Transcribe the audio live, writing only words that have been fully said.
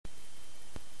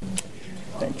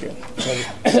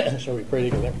Okay. Shall we pray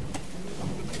together?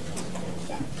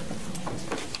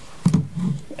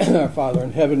 Our Father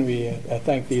in heaven, we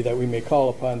thank Thee that we may call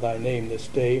upon Thy name this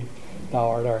day. Thou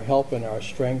art our help and our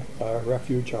strength, our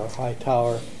refuge, our high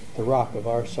tower, the rock of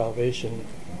our salvation.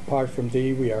 Apart from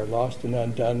Thee, we are lost and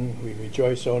undone. We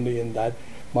rejoice only in that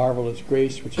marvelous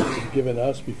grace which has been given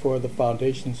us before the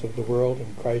foundations of the world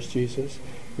in Christ Jesus.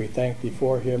 We thank Thee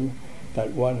for Him,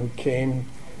 that one who came,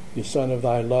 the Son of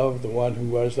Thy love, the one who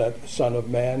was that Son of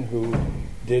Man who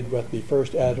did what the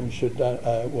first Adam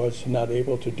was not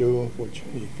able to do, which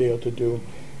he failed to do.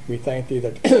 We thank Thee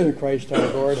that Christ our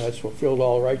Lord has fulfilled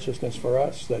all righteousness for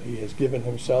us, that He has given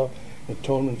Himself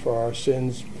atonement for our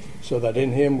sins, so that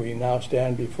in Him we now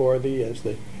stand before Thee as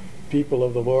the people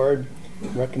of the Lord,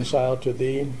 reconciled to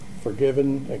Thee,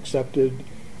 forgiven, accepted,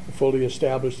 fully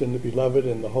established in the Beloved,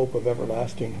 in the hope of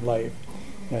everlasting life.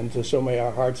 And so may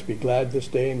our hearts be glad this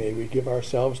day. May we give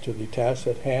ourselves to the task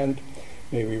at hand.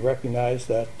 May we recognize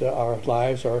that our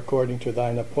lives are according to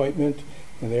Thine appointment,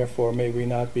 and therefore may we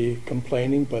not be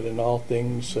complaining, but in all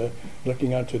things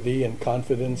looking unto Thee in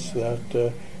confidence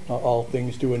that all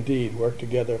things do indeed work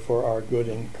together for our good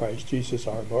in Christ Jesus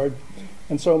our Lord.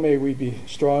 And so may we be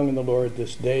strong in the Lord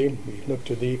this day. We look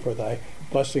to Thee for Thy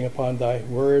blessing upon Thy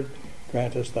word.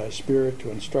 Grant us Thy Spirit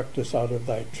to instruct us out of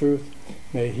Thy truth.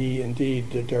 May He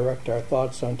indeed direct our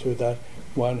thoughts unto that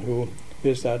one who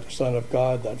is that Son of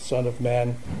God, that Son of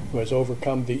Man, who has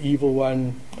overcome the evil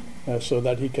one, so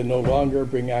that He can no longer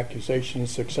bring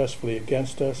accusations successfully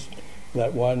against us.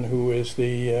 That one who is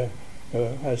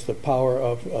has the power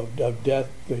of death,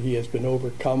 that He has been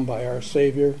overcome by our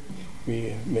Savior.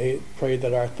 We may pray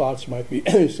that our thoughts might be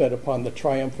set upon the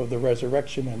triumph of the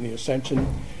resurrection and the ascension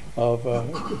of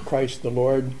Christ the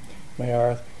Lord. May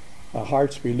our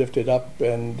hearts be lifted up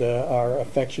and our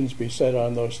affections be set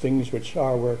on those things which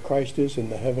are where Christ is in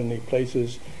the heavenly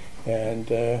places, and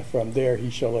from there He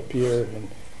shall appear,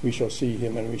 and we shall see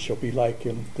Him, and we shall be like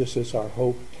Him. This is our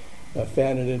hope.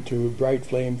 Fan it into bright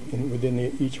flame within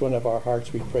each one of our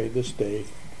hearts, we pray this day,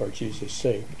 for Jesus'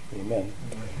 sake. Amen.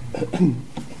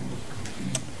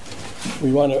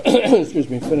 We want to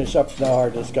finish up now our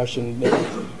discussion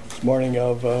this morning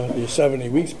of the 70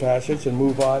 weeks passage, and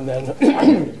move on then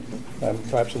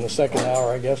perhaps in the second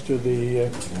hour, I guess, to the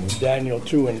Daniel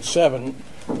 2 and 7.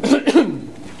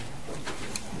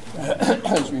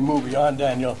 As we move beyond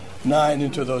Daniel 9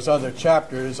 into those other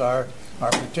chapters, our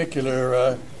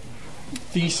particular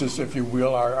thesis, if you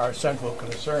will, our central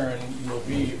concern will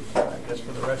be, I guess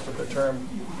for the rest of the term,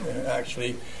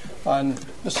 actually, on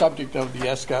the subject of the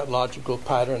eschatological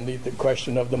pattern, the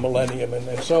question of the millennium,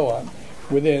 and so on.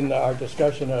 Within our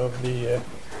discussion of the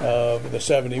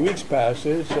 70 weeks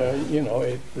passage, there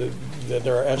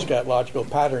are eschatological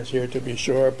patterns here, to be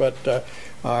sure, but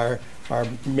our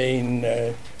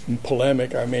main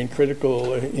polemic, our main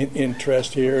critical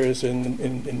interest here is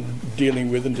in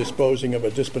dealing with and disposing of a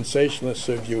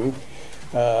dispensationalist view.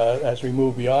 As we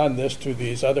move beyond this to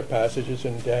these other passages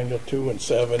in Daniel 2 and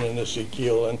 7 and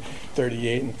Ezekiel and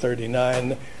 38 and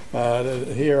 39,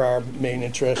 here our main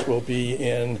interest will be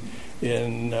in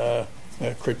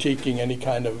critiquing any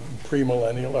kind of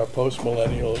premillennial or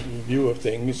postmillennial view of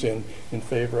things in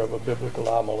favor of a biblical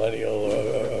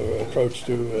amillennial approach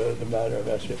to the matter of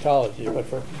eschatology. But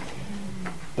for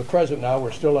the present now,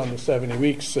 we're still on the 70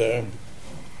 weeks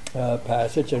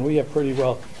passage, and we have pretty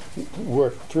well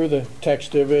worked through the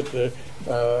text of it.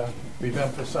 We've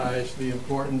emphasized the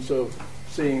importance of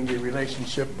seeing the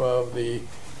relationship of the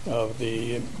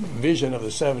vision of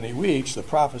the 70 weeks, the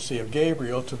prophecy of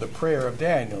Gabriel, to the prayer of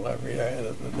Daniel.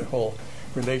 The whole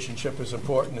relationship is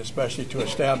important, especially to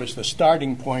establish the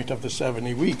starting point of the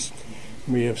 70 weeks.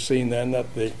 We have seen then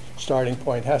that the starting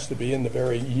point has to be in the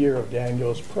very year of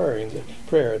Daniel's prayer.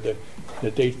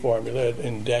 The date formula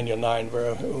in Daniel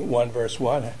 9:1 verse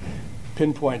 1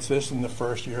 pinpoints this in the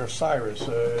first year of Cyrus,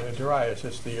 Darius.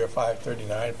 It's the year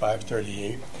 539,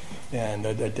 538.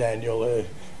 And Daniel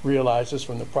realizes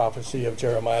from the prophecy of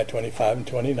Jeremiah 25 and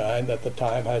 29 that the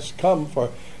time has come for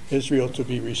Israel to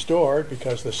be restored,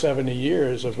 because the 70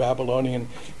 years of Babylonian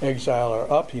exile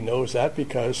are up. He knows that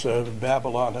because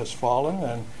Babylon has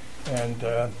fallen and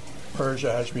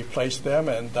Persia has replaced them,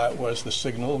 and that was the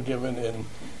signal given in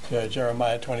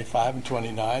Jeremiah 25 and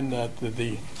 29 that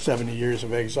the 70 years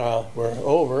of exile were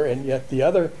over. And yet the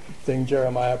other thing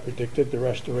Jeremiah predicted, the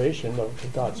restoration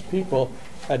of God's people,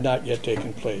 had not yet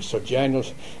taken place. So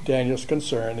Daniel's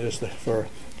concern is for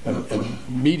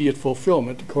immediate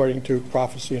fulfillment, according to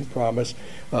prophecy and promise,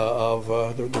 of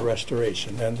the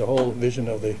restoration. And the whole vision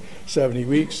of the 70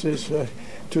 weeks is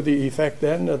to the effect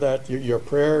then that your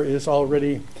prayer is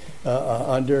already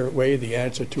underway? The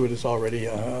answer to it is already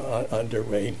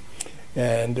underway.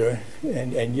 And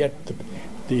yet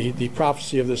the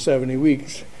prophecy of the 70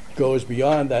 weeks goes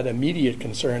beyond that immediate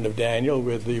concern of Daniel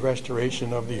with the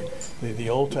restoration of the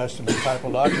Old Testament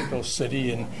typological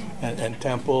city and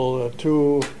temple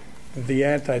to the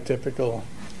antitypical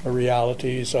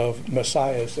realities of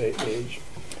Messiah's age.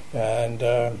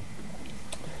 And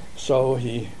so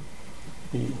the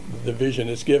vision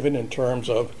is given in terms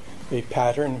of a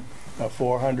pattern of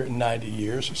 490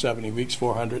 years, 70 weeks,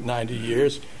 490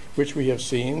 years, which we have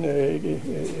seen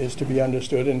is to be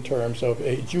understood in terms of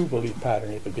a Jubilee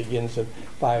pattern. If it begins at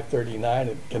 539,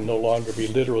 it can no longer be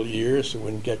literal years. It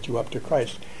wouldn't get you up to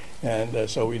Christ. And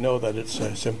so we know that it's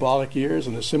symbolic years,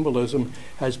 and the symbolism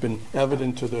has been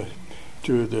evident to the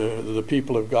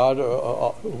people of God.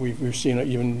 We've seen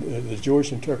even the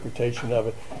Jewish interpretation of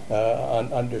it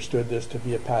understood this to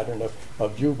be a pattern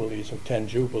of jubilees, of 10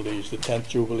 jubilees, the 10th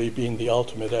jubilee being the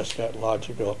ultimate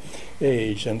eschatological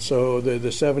age. And so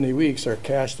the 70 weeks are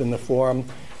cast in the form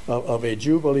of a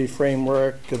jubilee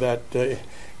framework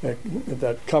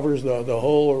that covers the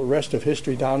whole rest of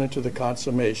history down into the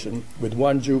consummation, with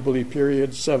one jubilee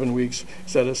period, 7 weeks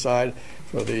set aside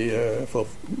for the for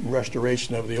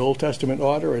restoration of the Old Testament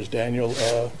order, as Daniel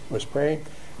was praying,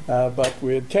 but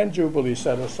with 10 jubilees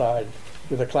set aside,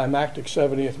 with a climactic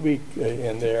 70th week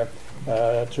in there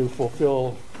to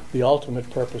fulfill the ultimate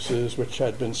purposes which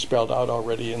had been spelled out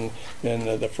already in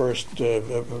the first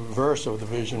verse of the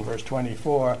vision, verse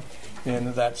 24,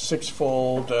 in that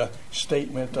sixfold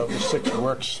statement of the 6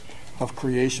 works of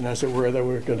creation, as it were, that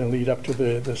we're going to lead up to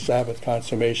the Sabbath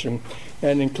consummation,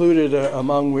 and included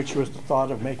among which was the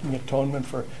thought of making atonement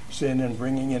for sin and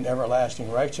bringing in everlasting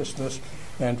righteousness,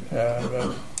 and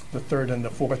the third and the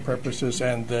fourth purposes,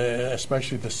 and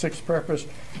especially the sixth purpose,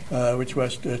 which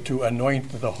was to anoint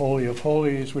the Holy of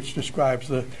Holies, which describes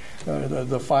the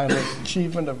final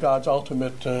achievement of God's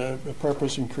ultimate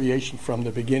purpose in creation from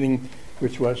the beginning,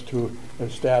 which was to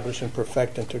establish and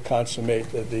perfect and to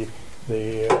consummate the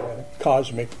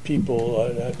cosmic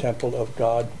people, temple of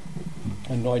God,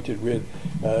 anointed with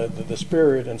the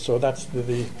Spirit. And so that's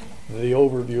the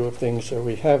overview of things that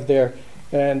we have there,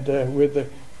 and with the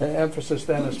emphasis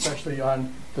then especially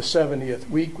on the 70th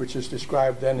week, which is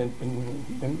described then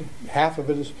in half of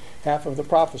it is half of the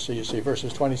prophecy. You see,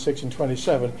 verses 26 and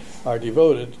 27 are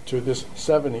devoted to this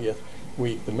 70th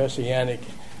week, the Messianic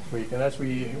week. And as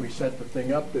we set the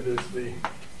thing up, it is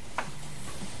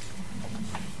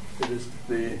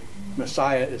the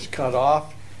Messiah is cut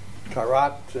off,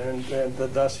 karat, and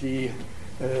thus he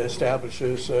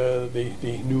establishes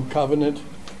the new covenant.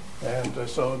 And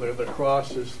so the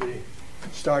cross is the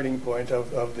starting point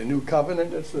of the new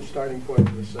covenant. It's the starting point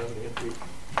of the 70th week.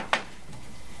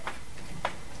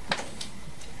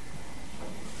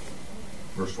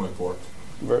 Verse 24.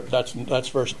 That's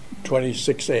verse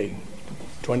 26a,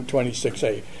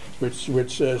 26a,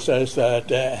 which says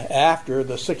that after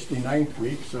the 69th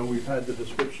week, so we've had the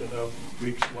description of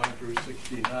weeks 1 through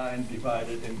 69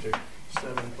 divided into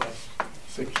 7 plus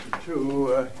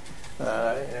 62,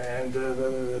 and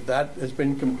that has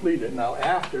been completed. Now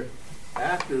after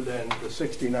then the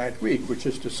 69th week, which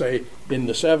is to say in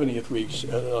the 70th week,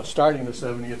 starting the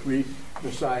 70th week,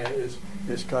 Messiah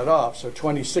is cut off. So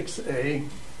 26a,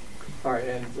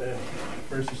 and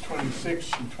verses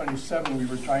 26 and 27, we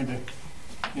were trying to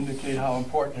indicate how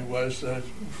important it was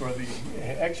for the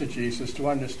exegesis to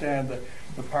understand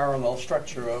the parallel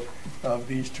structure of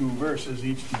these two verses,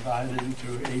 each divided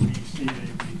into A, B, C, A,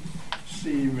 B,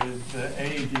 C, with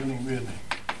A dealing with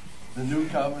the new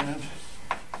covenant,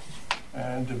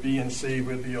 and B and C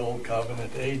with the old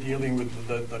covenant. A dealing with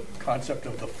the concept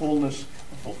of the fullness,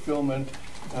 the fulfillment,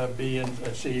 B and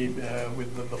C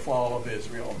with the fall of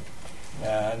Israel.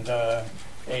 And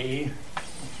A,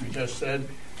 as we just said,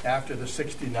 after the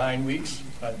 69 weeks,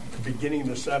 at the beginning of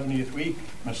the 70th week,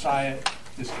 Messiah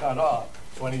is cut off.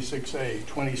 26a.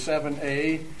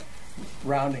 27a,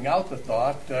 rounding out the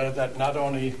thought that not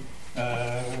only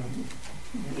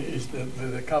is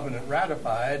the covenant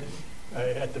ratified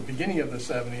at the beginning of the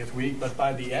 70th week, but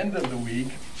by the end of the week,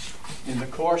 in the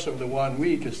course of the 1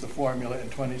 week, is the formula in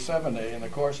 27a. In the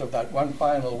course of that one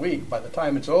final week, by the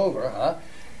time it's over,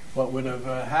 what would have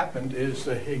happened is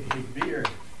Higbeer,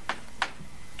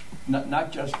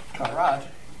 not just karat,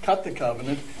 cut the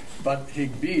covenant, but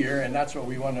Higbeer, and that's what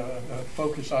we want to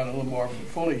focus on a little more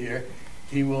fully here.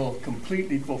 He will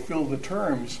completely fulfill the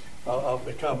terms of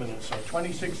the covenant. So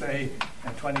 26a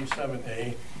and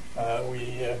 27a,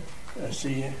 we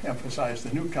see emphasize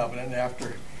the new covenant.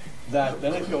 After that,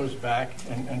 then it goes back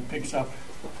and picks up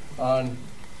on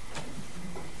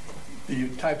the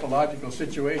typological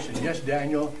situation. Yes,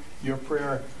 Daniel your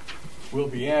prayer will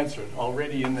be answered.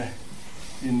 Already in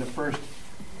the first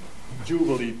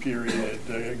Jubilee period,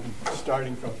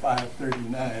 starting from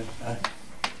 539,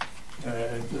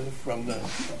 from the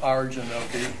origin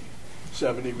of the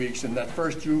 70 weeks. In that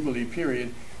first Jubilee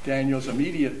period, Daniel's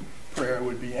immediate prayer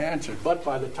would be answered. But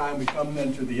by the time we come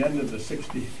then to the end of the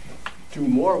 62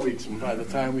 more weeks, and by the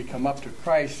time we come up to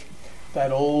Christ,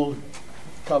 that old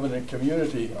covenant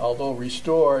community, although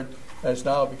restored, has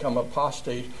now become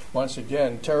apostate once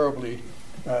again, terribly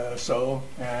so,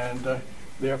 and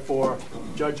therefore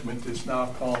judgment is now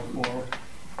called for.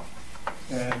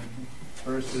 And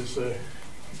verses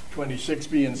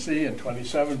 26b and c and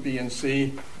 27b and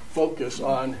c focus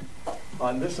on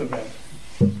this event,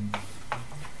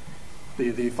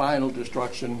 the final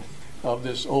destruction of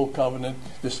this old covenant,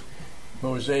 this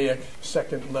Mosaic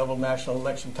second-level national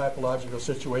election typological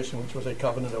situation, which was a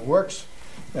covenant of works,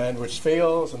 and which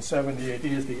fails, and 70 AD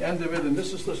is the end of it, and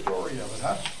this is the story of it,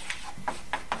 huh?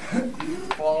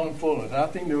 Fallen full,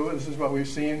 nothing new. This is what we've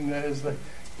seen as the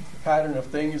pattern of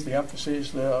things, the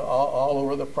emphasis all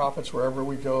over the prophets, wherever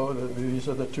we go. These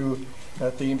are the two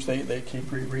themes they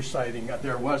keep reciting.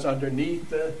 There was underneath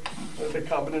the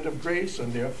covenant of grace,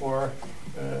 and therefore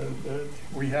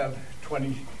we have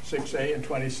 26a and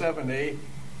 27a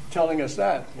telling us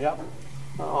that. Yeah.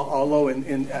 Although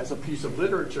as a piece of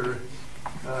literature,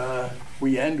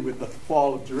 we end with the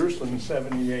fall of Jerusalem in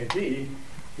 70 AD,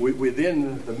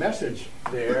 within the message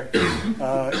there,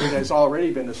 it has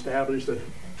already been established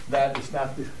that is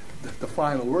not the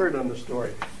final word on the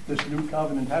story. This new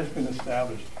covenant has been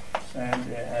established,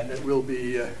 and it will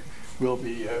be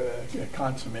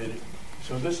consummated.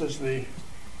 So this is the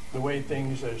way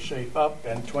things shape up,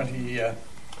 and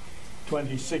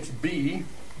 26b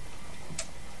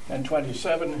and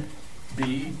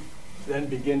 27b then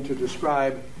begin to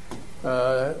describe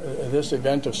this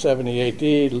event of 70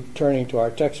 AD. Turning to our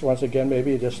text once again,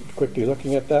 maybe just quickly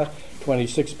looking at that.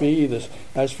 26b,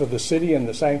 as for the city and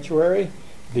the sanctuary,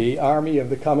 the army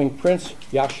of the coming prince,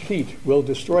 Yashit, will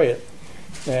destroy it.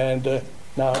 And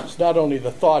now it's not only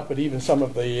the thought, but even some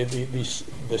of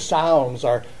the sounds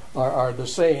are the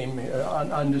same,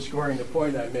 underscoring the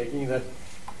point I'm making, that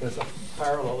there's a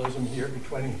parallelism here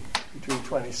between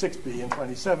 26b and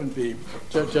 27b.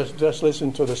 Just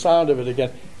listen to the sound of it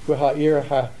again. V'ha'ir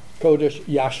ha'kodesh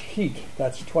yashhit.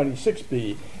 That's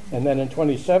 26b. And then in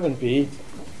 27b,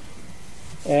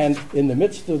 and in the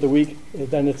midst of the week,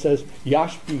 then it says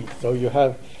yashbit. So you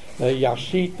have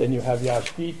yashit, and you have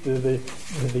yashbit, the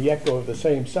echo of the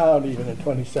same sound, even in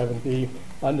 27b,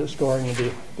 underscoring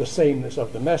the sameness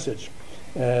of the message.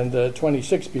 And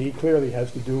 26b clearly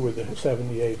has to do with the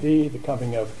 70 AD, the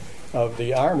coming of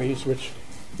the armies, which,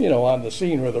 on the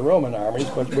scene were the Roman armies,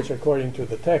 but which, according to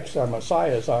the text, are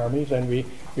Messiah's armies. And we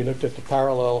looked at the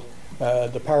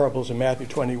parables in Matthew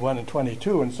 21 and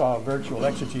 22 and saw a virtual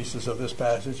exegesis of this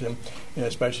passage, and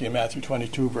especially in Matthew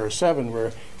 22, verse 7,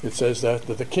 where it says that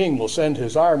the king will send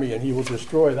his army and he will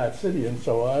destroy that city and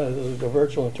so on. The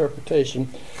virtual interpretation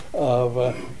of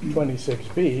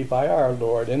 26b by our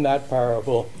Lord in that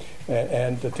parable,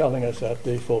 and telling us that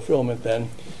the fulfillment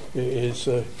then is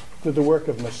the work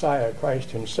of Messiah, Christ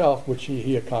himself, which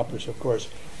he accomplished, of course,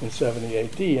 in 70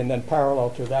 AD. And then parallel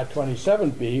to that,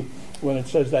 27b, when it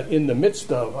says that in the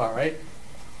midst of, all right?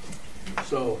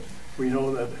 So we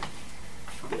know that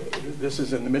this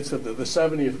is in the midst of the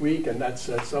 70th week, and that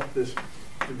sets up this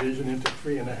division into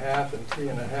 3.5 and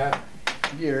 3.5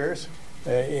 years.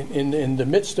 In the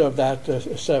midst of that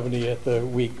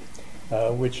 70th week,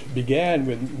 which began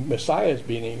with Messiah's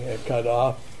being cut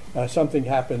off, something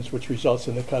happens which results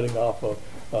in the cutting off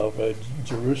of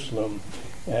Jerusalem.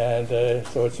 And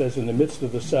so it says in the midst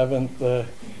of the seventh,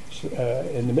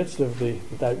 in the midst of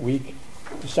that week,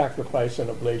 the sacrifice and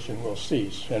oblation will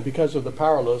cease. And because of the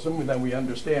parallelism, then we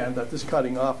understand that this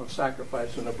cutting off of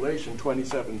sacrifice and oblation,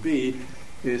 27b,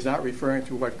 is not referring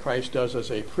to what Christ does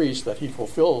as a priest, that he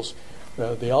fulfills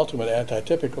the ultimate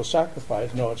antitypical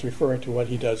sacrifice. No, it's referring to what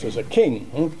he does as a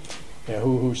king,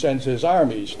 who sends his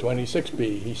armies,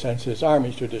 26b. He sends his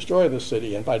armies to destroy the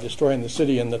city, and by destroying the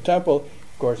city and the temple,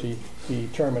 of course, he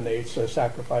terminates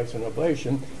sacrifice and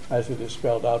oblation, as it is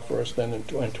spelled out for us then in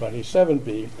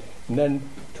 27b. And then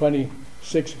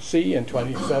 26c and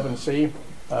 27c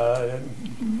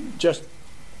just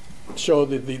show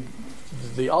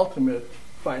the ultimate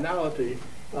finality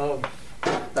of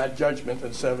that judgment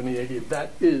in 70 AD.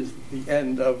 That is the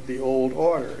end of the old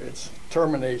order. It's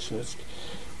termination.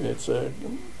 It's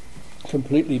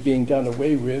completely being done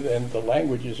away with, and the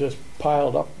language is just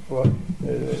piled up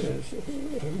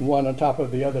one on top of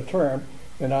the other term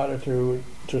in order to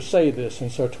say this.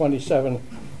 And so 27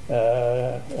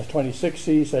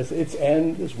 26c says, its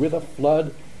end is with a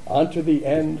flood, unto the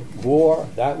end war,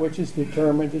 that which is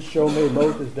determined is shomei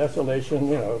mot, is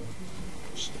desolation,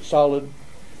 solid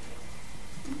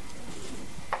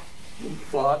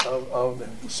thought of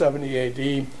 70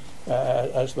 AD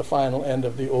as the final end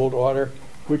of the old order,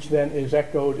 which then is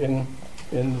echoed in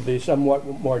the somewhat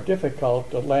more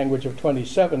difficult language of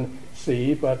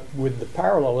 27c, but with the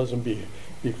parallelism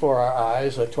before our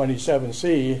eyes,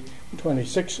 27c,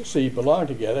 26c belong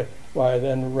together, why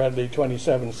then readily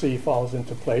 27c falls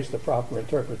into place, the proper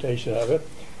interpretation of it.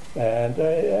 And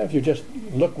if you just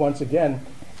look once again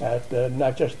at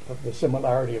not just the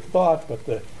similarity of thought, but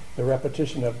the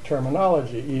repetition of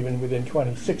terminology, even within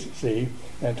 26c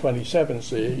and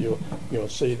 27c, you'll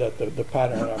see that the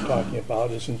pattern I'm talking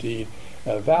about is indeed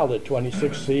valid.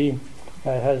 26c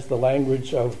has the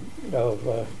language of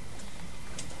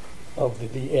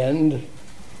the end,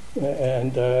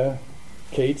 and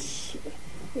Kate's,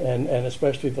 and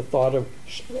especially the thought of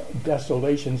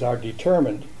desolations are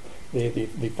determined,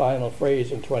 the final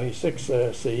phrase in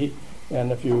 26c.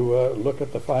 And if you look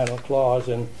at the final clause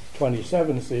in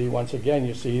 27c, once again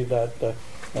you see that the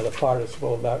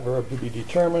participle of that verb to be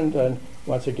determined, and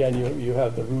once again you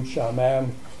have the root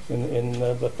shamam in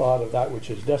the thought of that which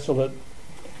is desolate,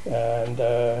 and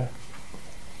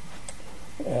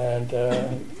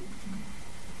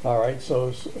all right,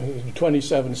 so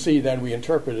 27c then we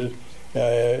interpreted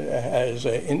as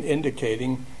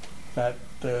indicating that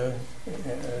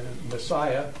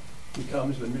Messiah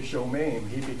becomes the Mishomaim.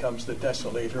 He becomes the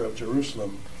desolator of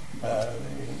Jerusalem.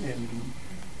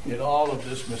 In all of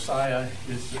this, Messiah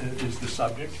is the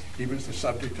subject. He was the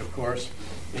subject, of course,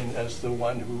 as the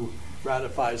one who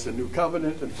ratifies the new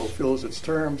covenant and fulfills its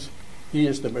terms. He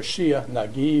is the Mashiach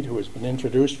Nagid, who has been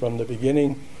introduced from the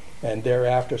beginning, and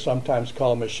thereafter sometimes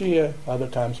called Mashiach, other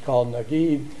times called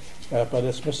Nagid. But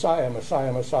it's Messiah,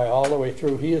 Messiah, Messiah, all the way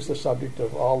through. He is the subject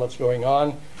of all that's going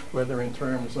on, whether in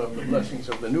terms of the blessings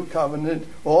of the new covenant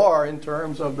or in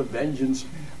terms of the vengeance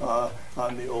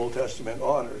on the Old Testament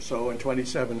order. So in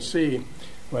 27c,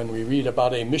 when we read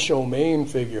about a Mishomaim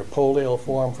figure, polel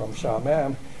form from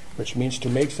Shamam, which means to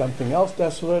make something else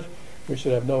desolate, we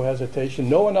should have no hesitation.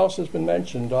 No one else has been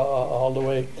mentioned all the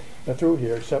way through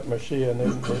here except Mashiach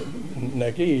and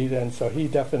Nagid, and so he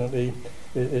definitely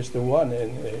is the one.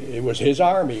 And it was his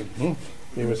army.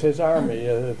 It was his army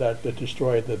that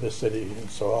destroyed the city. And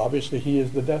so obviously he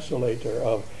is the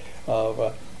desolator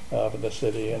of the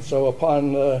city. And so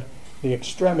upon the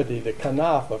extremity, the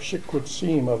kanaf of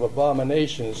shikutsim, of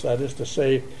abominations, that is to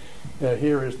say,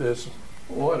 here is this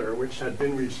order which had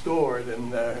been restored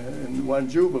in one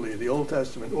Jubilee, the Old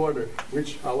Testament order,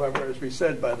 which, however, as we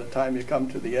said, by the time you come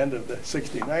to the end of the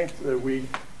 69th week,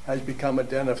 has become a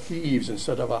den of thieves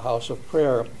instead of a house of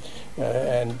prayer,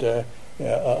 and a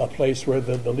place where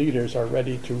the leaders are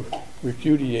ready to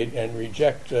repudiate and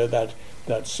reject that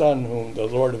son whom the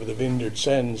Lord of the vineyard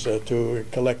sends to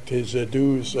collect his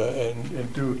dues in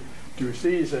due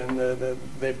season.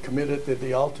 They've committed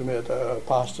the ultimate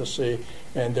apostasy,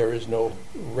 and there is no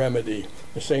remedy.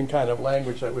 The same kind of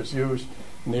language that was used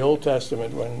in the Old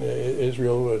Testament when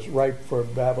Israel was ripe for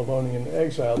Babylonian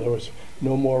exile. There was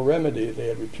no more remedy. They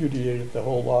had repudiated the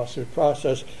whole lawsuit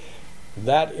process.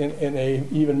 That, in a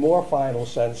even more final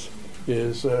sense,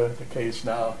 is the case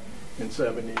now in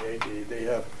 70 AD. They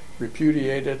have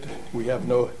repudiated. We have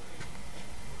no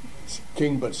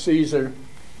king but Caesar.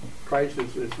 Christ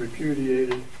is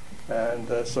repudiated, and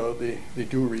so the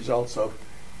due results of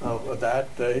that,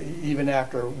 even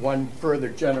after one further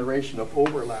generation of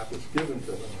overlap is given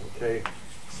to them. Okay,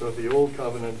 so the old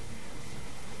covenant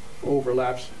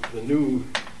overlaps the new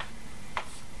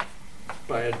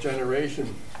by a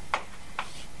generation.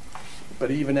 But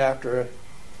even after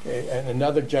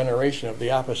another generation of the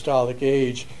apostolic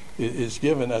age is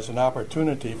given as an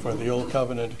opportunity for the old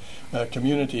covenant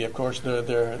community, of course, in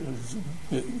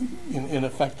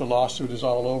effect, the lawsuit is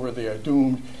all over. They are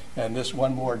doomed, and this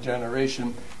one more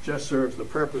generation just serves the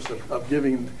purpose of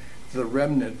giving the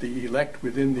remnant, the elect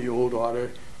within the old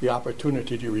order, the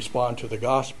opportunity to respond to the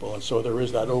gospel. And so there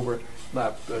is that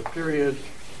overlap period,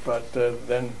 but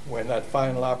then when that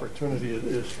final opportunity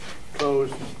is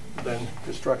closed, then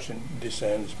destruction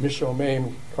descends.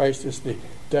 Mishomaim, Christ is the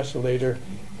desolator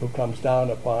who comes down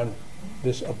upon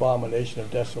this abomination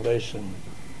of desolation.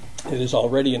 It is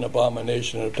already an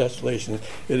abomination of desolation.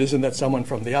 It isn't that someone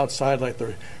from the outside, like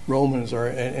the Romans or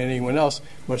anyone else,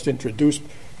 must introduce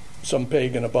some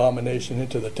pagan abomination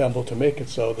into the temple to make it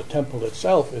so. The temple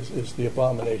itself is the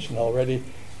abomination already,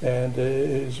 and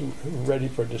is ready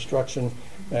for destruction,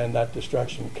 and that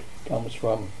destruction comes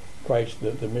from Christ,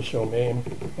 the Mishomaim,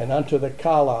 and unto the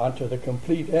Kala, unto the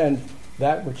complete end,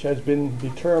 that which has been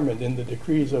determined in the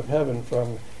decrees of heaven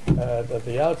from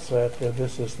the outset.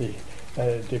 This is the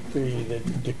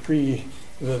decree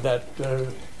that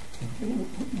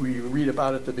we read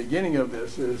about at the beginning of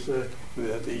this, is the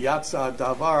Yatsa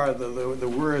Davar, the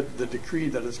word, the decree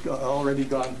that has already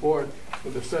gone forth for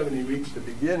the 70 weeks to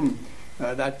begin.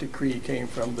 That decree came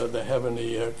from the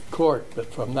heavenly court,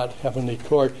 but from that heavenly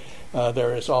court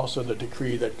there is also the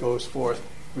decree that goes forth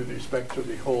with respect to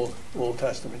the whole Old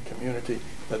Testament community,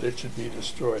 that it should be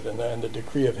destroyed. And then the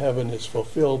decree of heaven is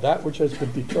fulfilled. That which has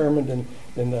been determined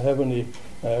in the heavenly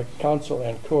council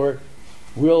and court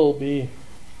will be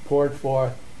poured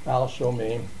forth al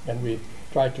Shomaim. And we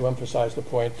tried to emphasize the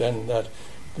point then that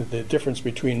the difference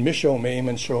between Mishomaim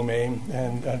and Shomaim,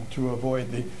 and to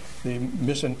avoid the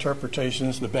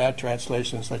misinterpretations, the bad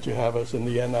translations that you have as in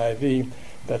the NIV,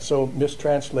 that so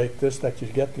mistranslate this that you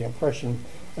get the impression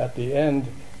at the end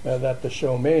that the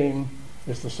Shomaim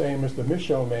is the same as the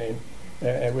Mishomaim,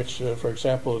 which, for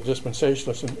example, the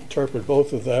Dispensationalists interpret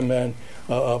both of them and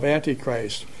of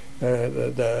Antichrist.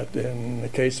 That in the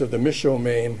case of the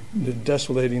Mishomaim,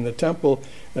 desolating the temple,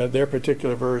 their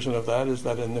particular version of that is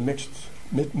that in the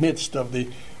midst of the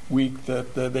week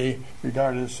that they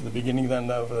regard as the beginning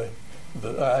then of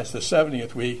as the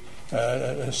 70th week,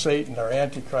 Satan or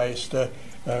Antichrist,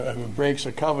 who breaks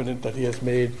a covenant that he has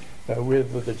made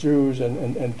with the Jews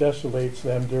and desolates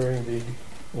them during the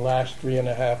last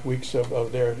 3.5 weeks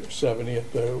of their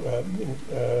 70th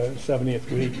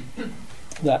week,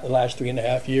 the last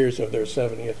 3.5 years of their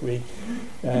 70th week,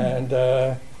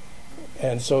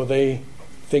 and so they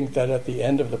think that at the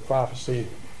end of the prophecy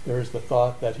there is the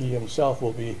thought that he himself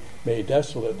will be made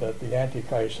desolate, that the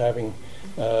Antichrist, having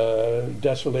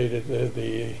desolated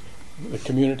the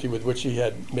community with which he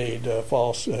had made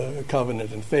false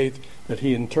covenant and faith, that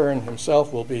he in turn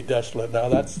himself will be desolate. Now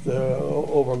that's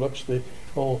overlooks the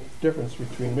whole difference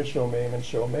between Mishomaim and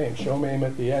Shomaim. Shomaim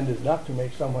at the end is not to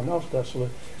make someone else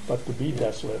desolate, but to be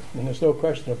desolate. And there's no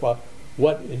question about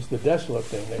what is the desolate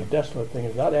thing. The desolate thing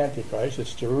is not Antichrist,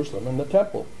 it's Jerusalem and the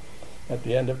temple. At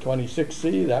the end of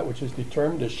 26c, that which is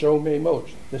determined is Shomaimot.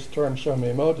 This term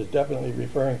Shomaimot is definitely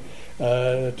referring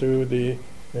to the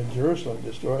Jerusalem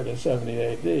destroyed in 70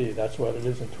 AD. That's what it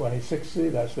is in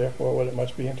 26c. That's therefore what it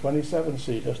must be in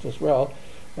 27c just as well.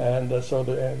 And so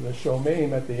the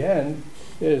Shomaim at the end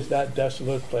is that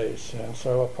desolate place. And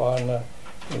so upon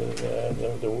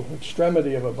the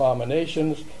extremity of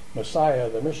abominations, Messiah,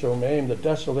 the Mishomaim, the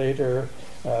desolator,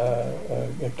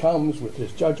 comes with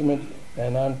his judgment,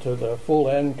 and unto the full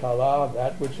end, Kala,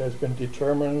 that which has been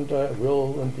determined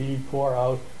will indeed pour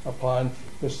out upon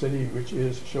the city which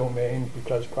is Shomaim,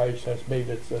 because Christ has made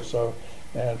it so.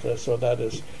 And so that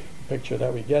is the picture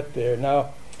that we get there.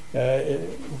 Now,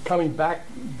 coming back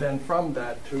then from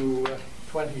that to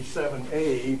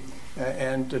 27a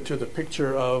and to the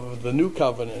picture of the new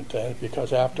covenant,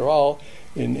 because after all,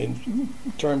 in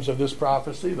terms of this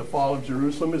prophecy, the fall of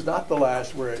Jerusalem is not the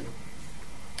last word.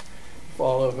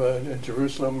 Fall of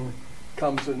Jerusalem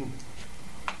comes in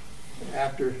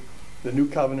after the new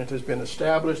covenant has been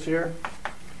established here,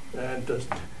 and does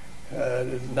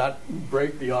not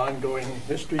break the ongoing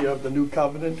history of the new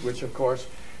covenant, which of course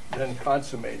then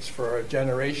consummates for a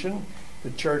generation.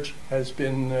 The church has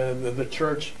been the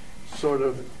church sort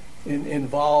of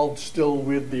involved still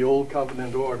with the old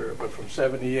covenant order, but from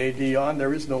 70 AD on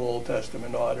there is no Old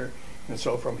Testament order, and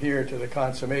so from here to the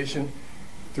consummation,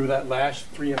 through that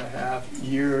last 3.5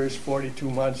 years, 42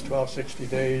 months, 1260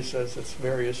 days, as it's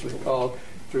variously called,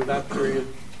 through that period,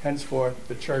 henceforth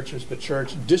the church is the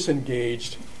church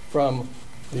disengaged from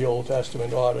the Old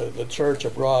Testament order, the church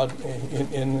abroad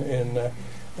in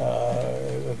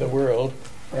the world.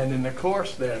 And in the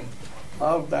course then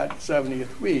of that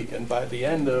 70th week, and by the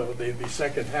end of the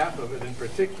second half of it in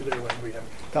particular, when we have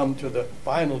come to the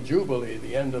final Jubilee,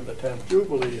 the end of the 10th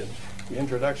Jubilee, and the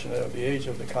introduction of the age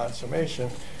of the consummation,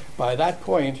 by that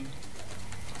point,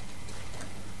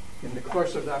 in the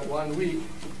course of that 1 week,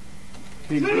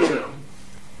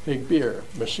 Big Beer,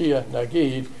 Mashiach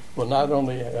Nagid, will not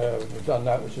only have done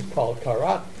that which is called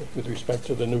karat with respect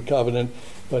to the new covenant,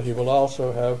 but he will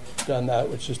also have done that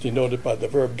which is denoted by the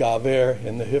verb gaver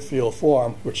in the Hifil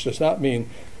form, which does not mean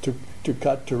to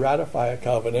ratify a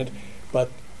covenant,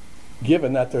 but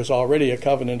given that there's already a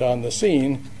covenant on the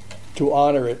scene, to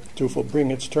honor it, to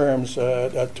bring its terms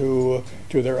to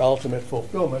their ultimate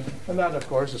fulfillment. And that, of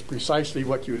course, is precisely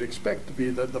what you would expect to be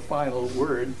the final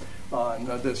word on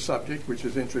this subject, which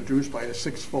is introduced by a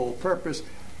sixfold purpose,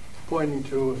 pointing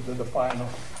to the final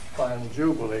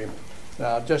Jubilee.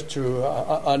 Now, just to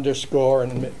underscore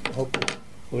and hopefully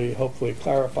hopefully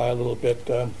clarify a little bit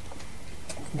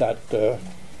that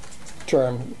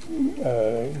term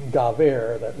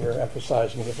gaver that we're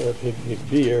emphasizing, the verb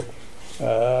higbir.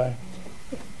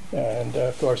 And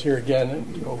of course, here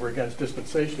again, over against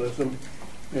dispensationalism,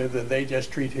 they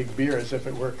just treat higbir as if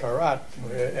it were karat,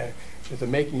 the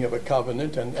making of a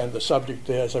covenant, and the subject,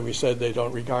 as we said, they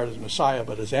don't regard as Messiah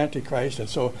but as Antichrist, and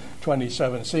so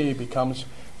 27c becomes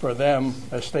for them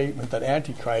a statement that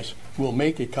Antichrist will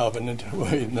make a covenant.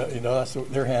 That's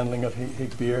their handling of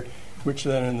higbir, which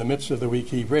then in the midst of the week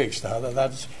he breaks. Now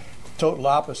that's total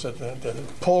opposite, the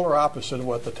polar opposite of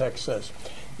what the text says.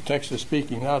 The text is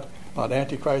speaking not about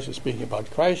Antichrist, it's speaking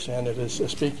about Christ, and it is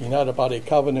speaking not about a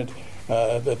covenant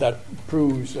that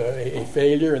proves a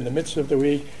failure in the midst of the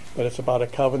week, but it's about a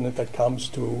covenant that comes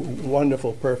to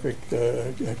wonderful, perfect,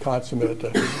 consummate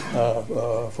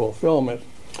fulfillment.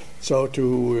 So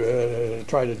to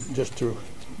try to just to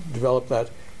develop that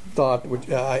thought, which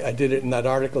I did it in that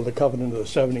article, The Covenant of the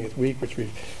 70th Week, which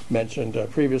we mentioned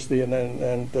previously,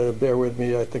 and bear with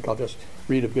me, I think I'll just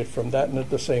read a bit from that, and at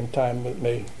the same time it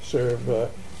may serve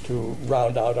to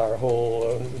round out our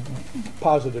whole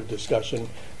positive discussion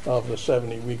of the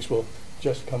 70 weeks. We'll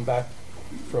just come back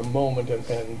for a moment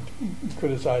and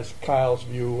criticize Keil's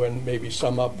view and maybe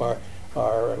sum up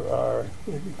our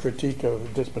critique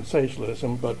of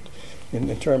dispensationalism, but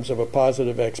in terms of a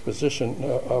positive exposition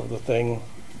of the thing.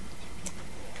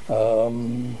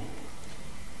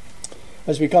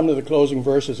 As we come to the closing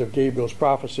verses of Gabriel's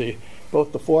prophecy,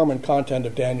 both the form and content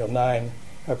of Daniel 9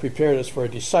 have prepared us for a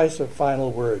decisive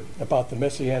final word about the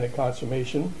messianic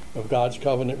consummation of God's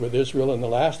covenant with Israel in the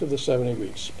last of the 70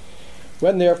 weeks.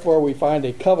 When, therefore, we find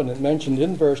a covenant mentioned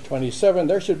in verse 27,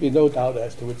 there should be no doubt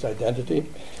as to its identity.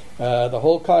 The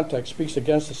whole context speaks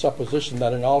against the supposition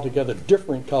that an altogether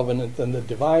different covenant than the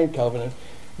divine covenant,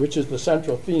 which is the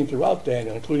central theme throughout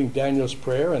Daniel, including Daniel's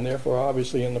prayer, and therefore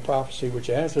obviously in the prophecy which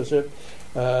answers it,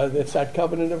 it's that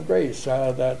covenant of grace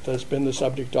that has been the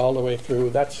subject all the way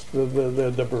through. That's the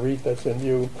berith that's in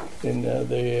view in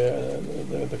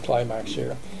the climax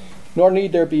here. Nor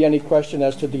need there be any question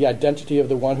as to the identity of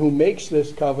the one who makes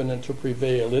this covenant to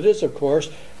prevail. It is, of course,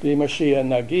 the Mashiach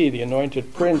Nagi, the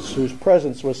anointed prince, whose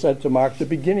presence was said to mark the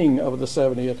beginning of the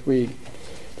 70th week.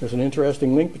 There's an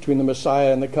interesting link between the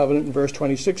Messiah and the covenant in verse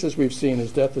 26, as we've seen.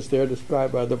 His death is there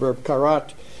described by the verb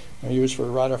karat, used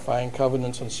for ratifying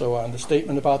covenants and so on. The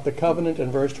statement about the covenant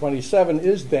in verse 27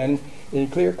 is then in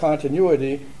clear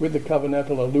continuity with the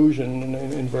covenantal allusion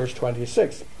in verse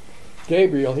 26.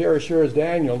 Gabriel here assures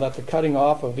Daniel that the cutting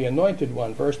off of the anointed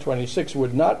one, verse 26,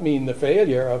 would not mean the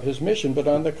failure of his mission, but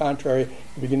on the contrary,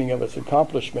 the beginning of its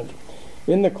accomplishment.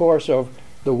 In the course of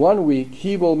the 1 week,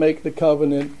 he will make the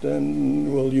covenant,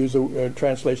 and we'll use a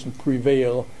translation,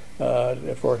 prevail,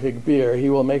 for higbir. He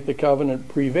will make the covenant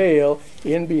prevail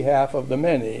in behalf of the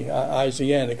many,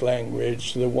 Isaianic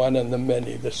language, the one and the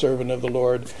many, the servant of the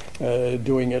Lord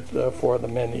doing it for the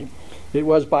many. It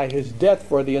was by his death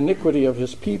for the iniquity of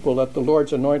his people that the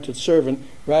Lord's anointed servant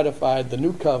ratified the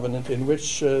new covenant, in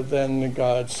which then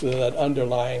God's that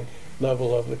underlying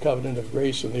level of the covenant of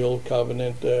grace in the old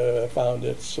covenant found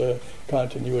its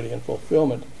continuity and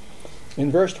fulfillment.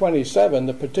 In verse 27,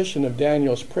 the petition of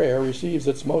Daniel's prayer receives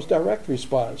its most direct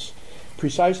response.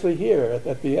 Precisely here,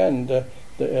 at the end,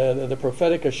 the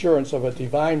prophetic assurance of a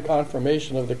divine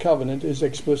confirmation of the covenant is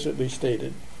explicitly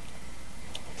stated.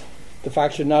 The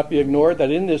fact should not be ignored that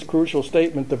in this crucial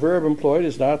statement, the verb employed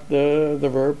is not the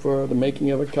verb for the making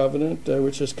of a covenant,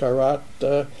 which is karat,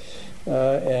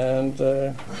 and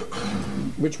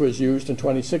which was used in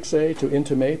 26a to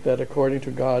intimate that according to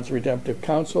God's redemptive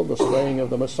counsel, the slaying of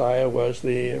the Messiah was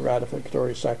the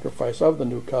ratificatory sacrifice of the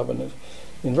new covenant.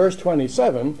 In verse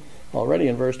 27, already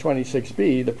in verse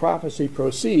 26b, the prophecy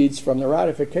proceeds from the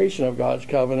ratification of God's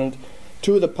covenant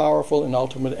to the powerful and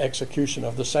ultimate execution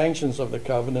of the sanctions of the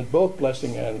covenant, both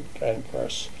blessing and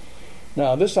curse.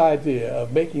 Now, this idea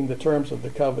of making the terms of the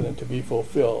covenant to be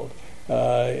fulfilled,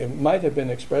 it might have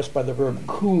been expressed by the verb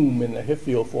kum in the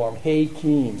Hifil form,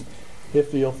 hakim,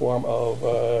 Hifil form of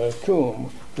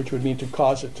kum, which would mean to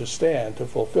cause it to stand, to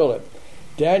fulfill it.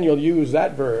 Daniel used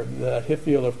that verb, the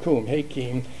Hifil of kum,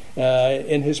 hakim,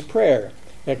 in his prayer,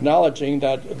 acknowledging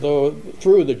that though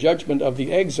through the judgment of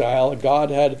the exile,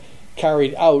 God had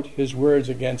carried out his words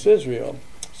against Israel.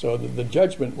 So the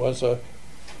judgment was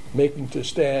making to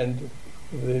stand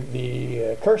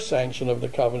the curse sanction of the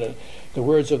covenant, the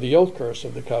words of the oath curse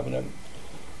of the covenant.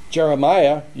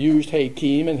 Jeremiah used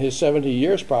Hakim in his 70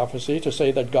 years prophecy to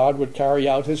say that God would carry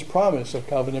out his promise of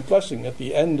covenant blessing. At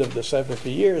the end of the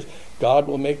 70 years, God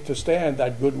will make to stand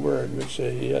that good word which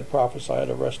he had prophesied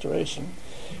of restoration.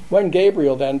 When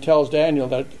Gabriel then tells Daniel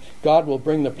that God will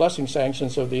bring the blessing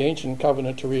sanctions of the ancient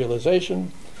covenant to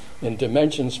realization in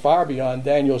dimensions far beyond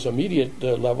Daniel's immediate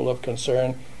level of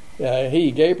concern,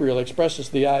 Gabriel, expresses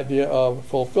the idea of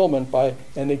fulfillment by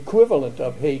an equivalent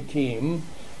of Hakim,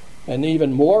 an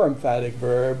even more emphatic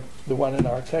verb, the one in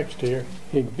our text here,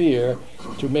 higbir,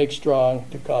 to make strong,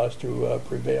 to cause to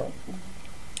prevail.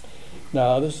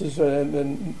 Now, this is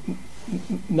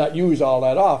not used all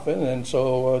that often, and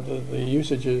so the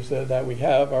usages that we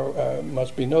have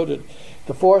must be noted.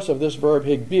 The force of this verb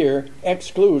higbir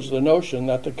excludes the notion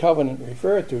that the covenant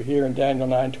referred to here in Daniel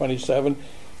 9:27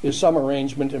 is some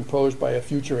arrangement imposed by a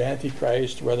future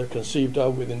Antichrist, whether conceived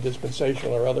of within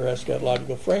dispensational or other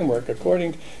eschatological framework.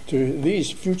 According to these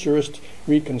futurist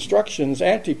reconstructions,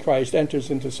 Antichrist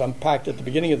enters into some pact at the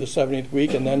beginning of the 70th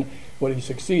week, and then what he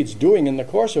succeeds doing in the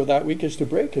course of that week is to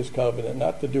break his covenant,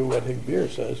 not to do what Higbir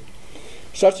says.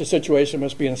 Such a situation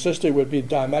must be insisted would be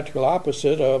diametrical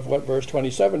opposite of what verse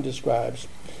 27 describes.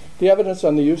 The evidence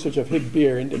on the usage of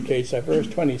Higbir indicates that verse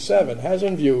 27 has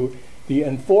in view the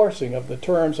enforcing of the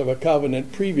terms of a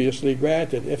covenant previously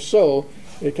granted. If so,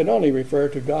 it can only refer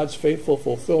to God's faithful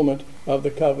fulfillment of the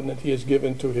covenant he has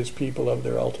given to his people of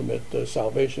their ultimate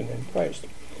salvation in Christ.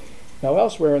 Now,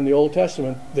 elsewhere in the Old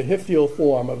Testament, the Hiphial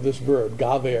form of this verb,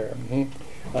 gaver,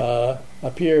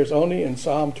 appears only in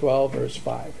Psalm 12, verse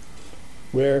 5,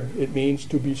 where it means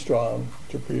to be strong,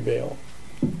 to prevail.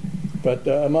 But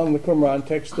among the Qumran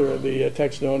texts, there are the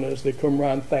text known as the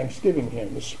Qumran Thanksgiving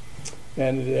hymns.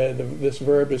 And this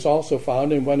verb is also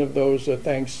found in one of those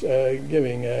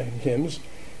Thanksgiving hymns,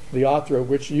 the author of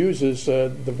which uses the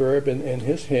verb in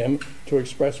his hymn to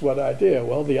express what idea?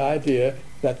 Well, the idea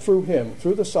that through him,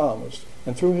 through the psalmist,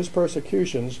 and through his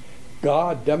persecutions,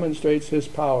 God demonstrates his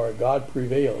power. God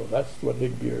prevails. That's what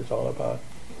Higbir is all about.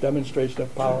 Demonstration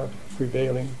of power,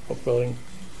 prevailing, fulfilling.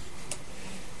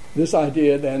 This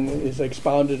idea then is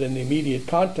expounded in the immediate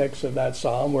context of that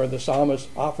psalm, where the psalmist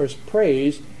offers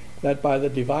praise that by the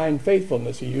divine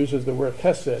faithfulness, he uses the word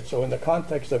chesed. So in the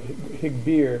context of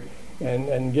Higbir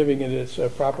and giving it its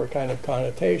proper kind of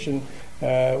connotation,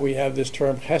 we have this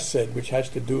term chesed, which has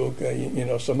to do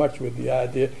so much with the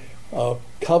idea of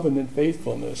covenant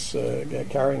faithfulness,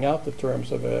 carrying out the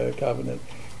terms of a covenant.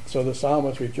 So the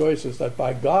psalmist rejoices that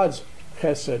by God's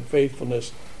chesed,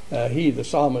 faithfulness, he, the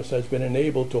psalmist, has been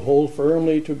enabled to hold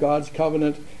firmly to God's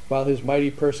covenant while his mighty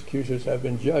persecutors have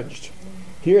been judged.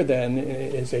 Here, then,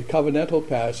 is a covenantal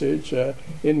passage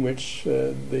in which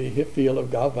the Hiphial of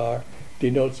Gavar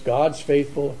denotes God's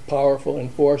faithful, powerful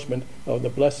enforcement of the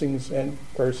blessings and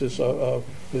curses of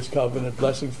his covenant,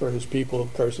 blessings for his people,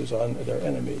 curses on their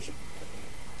enemies.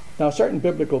 Now, certain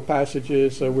biblical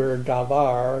passages where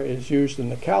Gavar is used in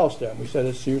the Keil stem, we said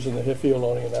it's used in the Hiphial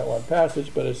only in that one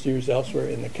passage, but it's used elsewhere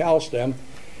in the Keil stem.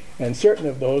 And certain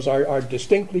of those are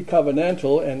distinctly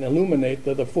covenantal and illuminate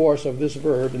the force of this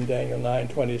verb in Daniel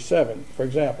 9:27. For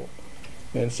example,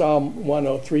 in Psalm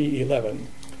 103:11,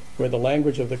 where the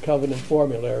language of the covenant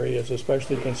formulary is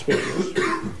especially conspicuous.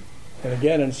 And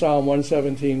again in Psalm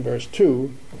 117, verse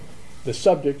 2, the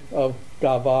subject of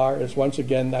Gavar is once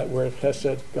again that word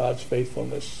chesed, God's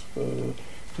faithfulness.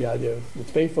 The idea of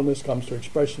faithfulness comes to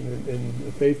expression in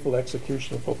the faithful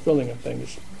execution and fulfilling of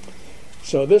things.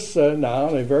 So this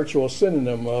noun, a virtual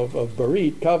synonym of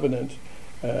berit, covenant,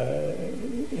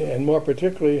 and more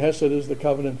particularly, hesed is the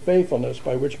covenant faithfulness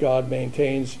by which God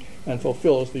maintains and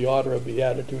fulfills the order of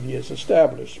beatitude he has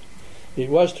established. It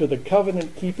was to the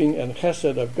covenant-keeping and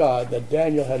chesed of God that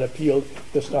Daniel had appealed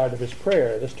at the start of his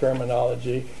prayer. This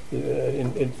terminology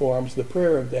informs the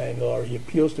prayer of Daniel, or he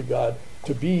appeals to God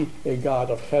to be a God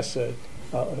of chesed,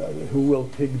 who will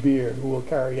higbir, who will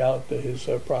carry out his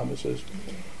promises.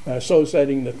 So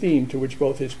setting the theme to which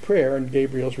both his prayer and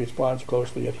Gabriel's response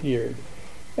closely adhered.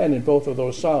 And in both of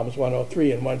those Psalms,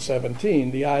 103 and 117,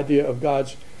 the idea of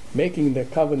God's making the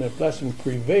covenant blessing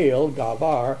prevail,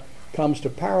 gavar, comes to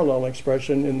parallel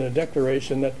expression in the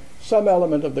declaration that some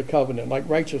element of the covenant, like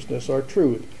righteousness or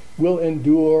truth, will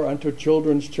endure unto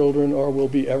children's children or will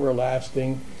be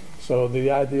everlasting. So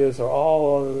the ideas are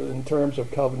all in terms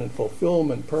of covenant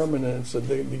fulfillment, permanence,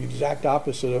 the exact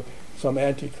opposite of some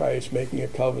antichrist making a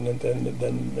covenant and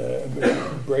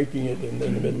then breaking it in the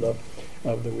middle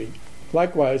of the week.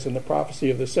 Likewise, in the prophecy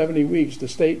of the 70 weeks, the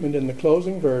statement in the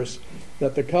closing verse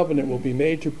that the covenant will be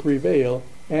made to prevail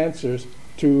answers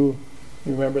to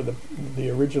remember the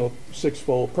original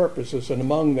sixfold purposes, and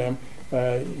among them,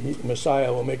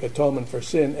 Messiah will make atonement for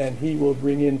sin, and he will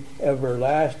bring in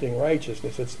everlasting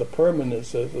righteousness. It's the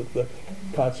permanence, the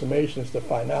consummation, it's the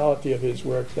finality of his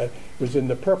work that was in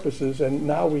the purposes. And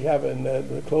now we have in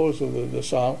the close of the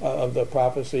song of the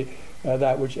prophecy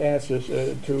that which answers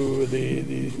to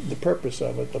the purpose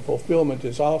of it. The fulfillment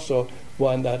is also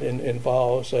one that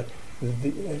involves the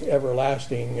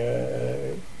everlasting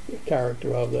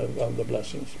character of the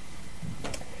blessings.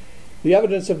 The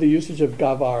evidence of the usage of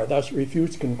gavar thus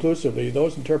refutes conclusively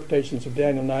those interpretations of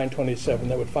Daniel 9:27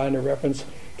 that would find a reference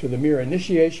to the mere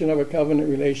initiation of a covenant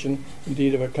relation,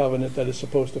 indeed of a covenant that is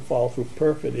supposed to fall through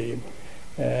perfidy.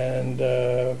 And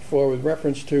for with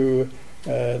reference to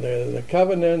the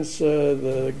covenants,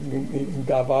 the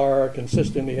gavar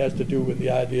consistently has to do with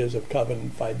the ideas of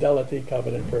covenant fidelity,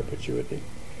 covenant perpetuity.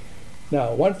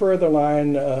 Now, one further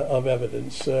line of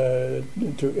evidence to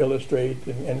illustrate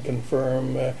and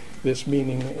confirm this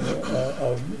meaning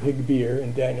of Higbir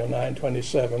in Daniel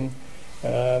 9:27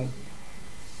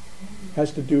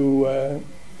 has to do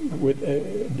with,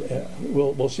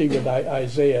 we'll see with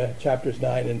Isaiah chapters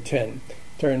 9 and 10.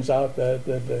 Turns out that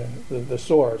the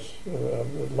source, a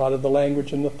lot of the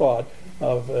language and the thought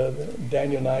of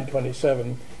Daniel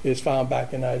 9:27 is found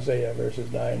back in Isaiah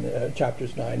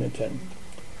chapters 9 and 10.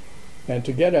 And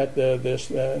to get at this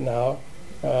now,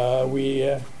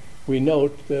 we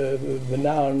note the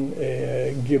noun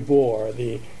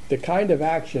gibor, the kind of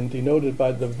action denoted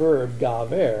by the verb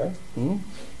gaver,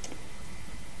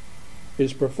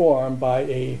 is performed by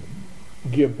a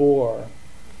gibor,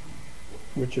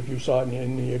 which if you saw it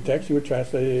in your text, you would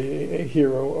translate a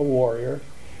hero, a warrior,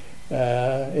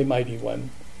 a mighty one.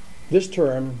 This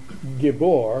term,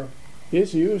 gibor,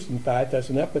 is used, in fact, as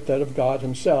an epithet of God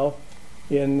himself.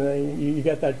 You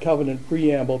get that covenant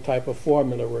preamble type of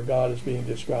formula where God is being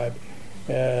described,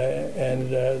 and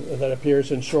that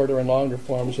appears in shorter and longer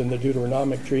forms in the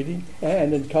Deuteronomic treaty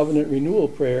and in covenant renewal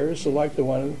prayers, like the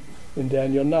one in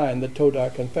Daniel 9, the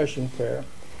Todah confession prayer.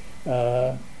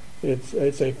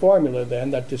 It's a formula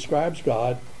then that describes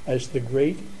God as the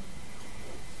great,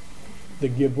 the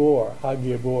Gibor,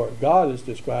 Ha-Gibor. God is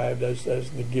described as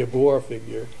the Gibor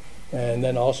figure, and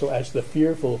then also as the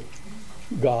fearful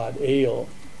God, El,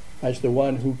 as the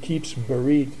one who keeps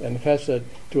Berit and Chesed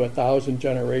to 1,000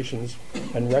 generations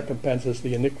and recompenses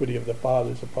the iniquity of the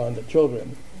fathers upon the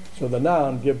children. So the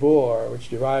noun Gibor, which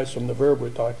derives from the verb we're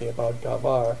talking about,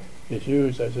 gavar, is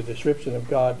used as a description of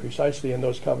God precisely in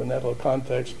those covenantal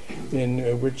contexts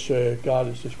in which God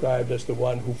is described as the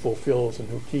one who fulfills and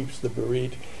who keeps the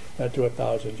Berit to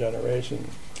 1,000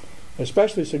 generations.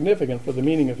 Especially significant for the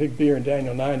meaning of Higbir in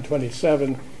Daniel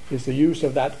 9:27 is the use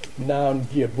of that noun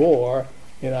Gibor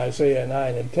in Isaiah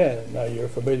 9 and 10. Now you're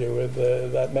familiar with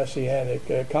that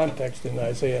messianic context in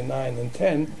Isaiah 9 and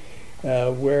 10,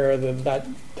 where that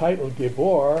title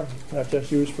Gibor, not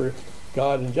just used for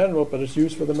God in general, but it's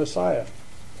used for the Messiah.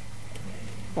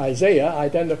 Isaiah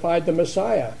identified the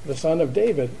Messiah, the son of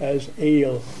David, as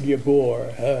El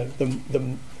Gibor,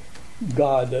 the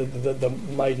God, the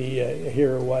mighty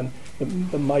hero one,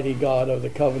 the mighty God of the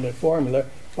covenant formula,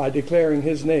 by declaring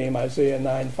his name, Isaiah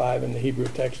 9:5 in the Hebrew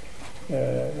text.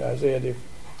 Isaiah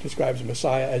describes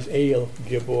Messiah as El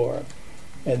Gibor.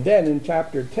 And then in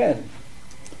chapter 10,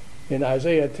 in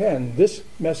Isaiah 10, this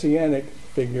messianic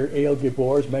figure, El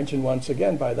Gibor, is mentioned once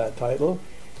again by that title.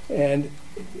 And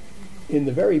in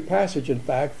the very passage, in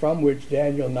fact, from which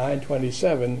Daniel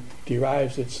 9:27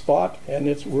 derives its thought and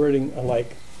its wording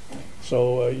alike.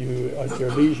 So you, at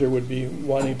your leisure, would be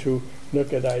wanting to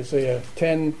look at Isaiah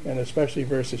 10, and especially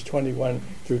verses 21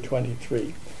 through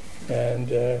 23.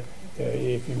 And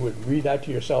if you would read that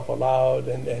to yourself aloud,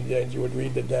 and you would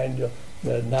read the Daniel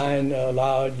 9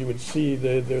 aloud, you would see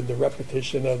the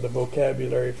repetition of the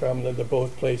vocabulary from the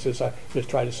both places. I just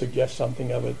try to suggest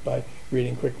something of it by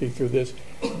reading quickly through this.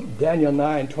 Daniel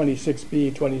 9,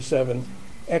 26b, 27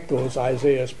 echoes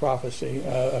Isaiah's prophecy.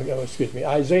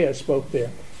 Isaiah spoke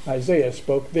there. Isaiah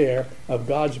spoke there of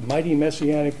God's mighty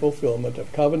messianic fulfillment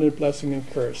of covenant blessing and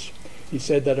curse. He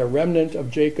said that a remnant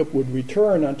of Jacob would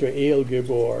return unto El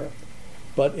Gibor,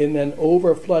 but in an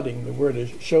overflooding, the word is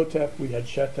shotep, we had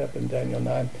shetep in Daniel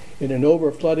 9, in an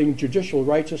overflooding judicial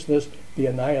righteousness, the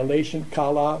annihilation,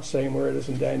 kala, same word as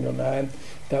in Daniel 9,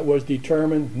 that was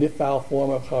determined, nifal form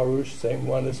of harush, same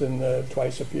one as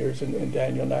twice appears in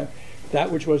Daniel 9, that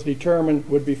which was determined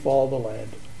would befall the land.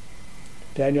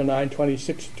 Daniel 9,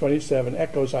 26, 27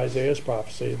 echoes Isaiah's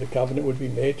prophecy. The covenant would be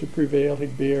made to prevail,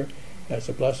 Higbir, as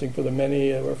a blessing for the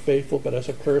many who are faithful, but as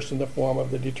a curse in the form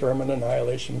of the determined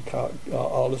annihilation,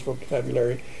 all this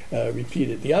vocabulary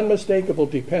repeated. The unmistakable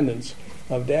dependence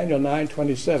of Daniel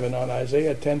 9:27 on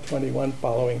Isaiah 10:21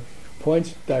 following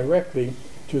points directly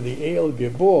to the El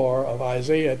Gibor of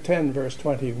Isaiah 10 verse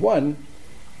 21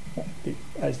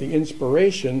 as the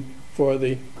inspiration for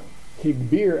the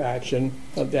Higbir action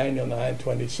of Daniel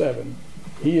 9:27.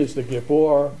 He is the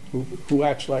Gibor who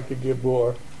acts like a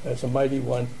Gibor, as a mighty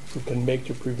one who can make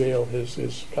to prevail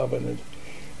his covenant.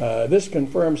 This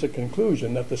confirms the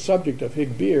conclusion that the subject of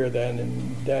Higbir then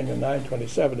in Daniel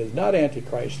 9:27 is not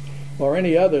Antichrist or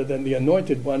any other than the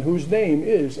anointed one whose name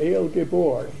is El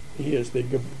Gibor. He is the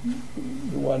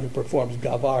one who performs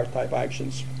Gavar type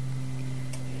actions.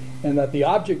 And that the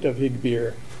object of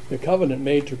Higbir, the covenant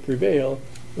made to prevail,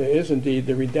 is indeed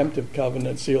the redemptive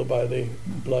covenant sealed by the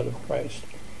blood of Christ.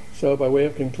 So by way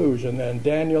of conclusion, then,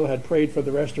 Daniel had prayed for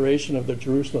the restoration of the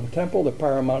Jerusalem temple, the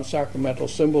paramount sacramental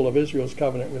symbol of Israel's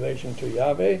covenant relation to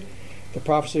Yahweh. The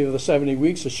prophecy of the 70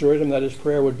 weeks assured him that his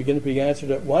prayer would begin to be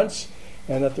answered at once,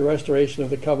 and that the restoration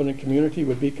of the covenant community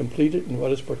would be completed in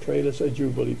what is portrayed as a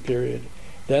Jubilee period.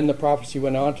 Then the prophecy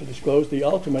went on to disclose the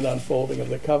ultimate unfolding of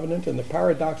the covenant and the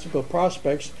paradoxical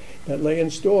prospects that lay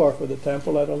in store for the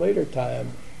temple at a later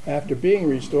time. After being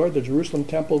restored, the Jerusalem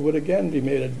temple would again be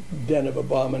made a den of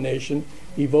abomination,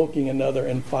 evoking another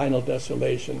and final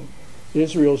desolation.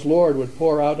 Israel's Lord would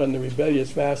pour out on the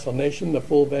rebellious vassal nation the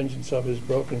full vengeance of his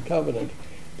broken covenant.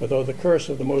 But though the curse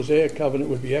of the Mosaic covenant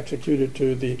would be executed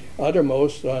to the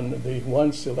uttermost on the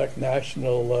once elect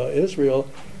national Israel,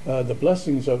 the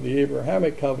blessings of the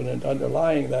Abrahamic covenant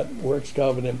underlying that works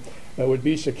covenant would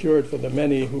be secured for the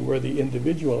many who were the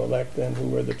individual elect and who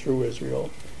were the true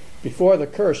Israel. Before the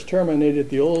curse terminated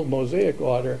the old Mosaic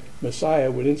order,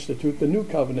 Messiah would institute the new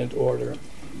covenant order.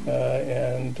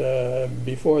 And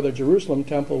before the Jerusalem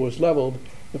temple was leveled,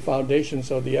 the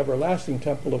foundations of the everlasting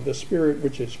temple of the Spirit,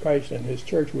 which is Christ and his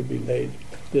church, would be laid.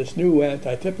 This new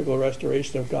antitypical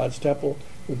restoration of God's temple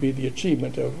would be the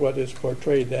achievement of what is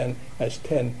portrayed then as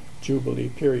 10 Jubilee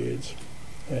periods.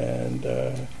 And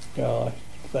I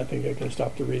think I can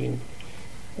stop the reading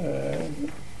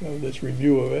this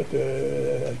review of it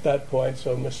at that point.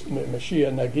 So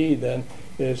Mashiach Nagi then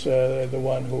is the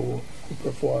one who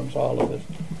performs all of this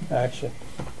action.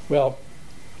 Well,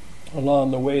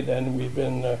 along the way then we've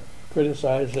been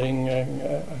criticizing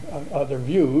other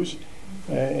views,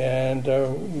 and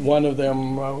one of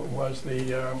them was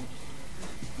the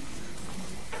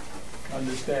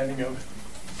understanding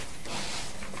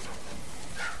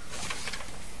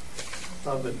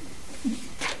of the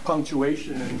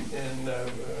punctuation in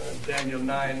Daniel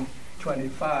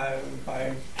 9:25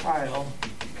 by Keil,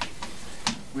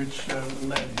 which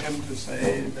led him to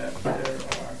say that there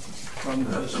are, from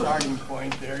the starting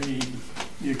point there,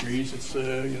 he agrees it's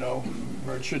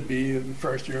where it should be the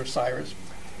first year of Cyrus,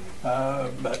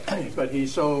 but he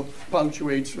so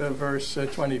punctuates verse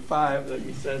 25 that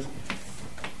he says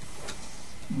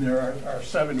there are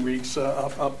 7 weeks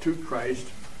up to Christ.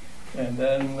 And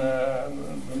then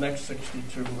the next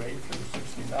 62, 8 through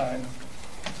 69,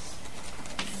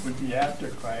 would be after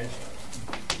Christ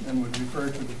and would refer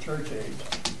to the church age,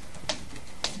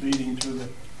 leading to the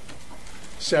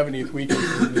 70th week,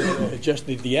 just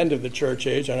the end of the church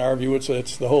age. On our view,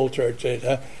 it's the whole church age,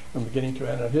 from beginning to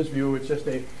end. On his view, it's just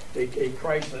a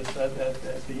crisis at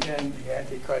the end, the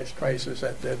Antichrist crisis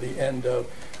at the end of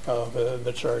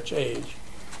the church age.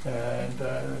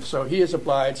 And so he is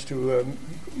obliged to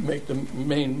make the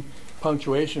main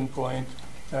punctuation point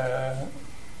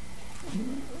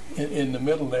in the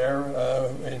middle there.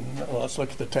 Let's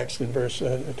look at the text in verse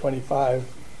 25.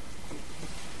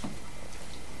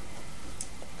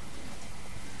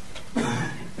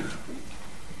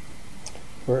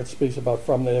 Where it speaks about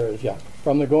from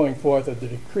the going forth of the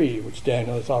decree, which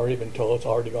Daniel has already been told, it's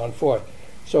already gone forth.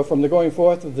 So from the going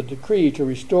forth of the decree to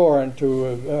restore and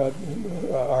the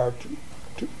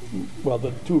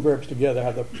two verbs together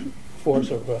have the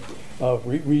force of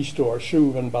restore,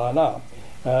 shuv and bana.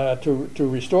 To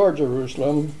restore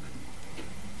Jerusalem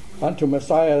unto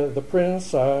Messiah the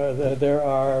Prince, there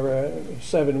are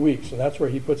 7 weeks, and that's where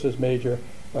he puts his major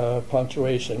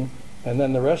punctuation. And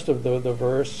then the rest of the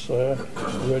verse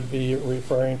would be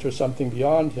referring to something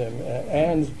beyond him,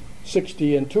 and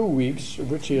 62 weeks,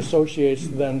 which he associates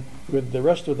then with the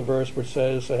rest of the verse, which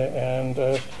says, and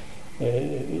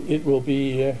it will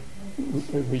be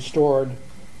restored,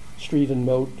 street and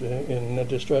moat, in the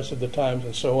distress of the times,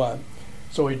 and so on.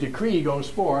 So a decree goes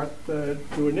forth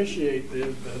to initiate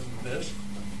the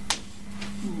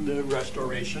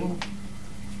restoration,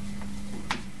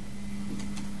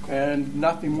 and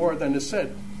nothing more than is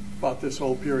said about this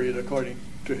whole period according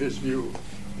to his view,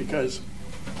 because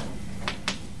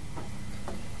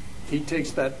he takes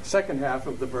that second half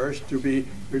of the verse to be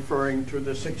referring to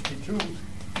the 62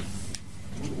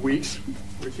 weeks,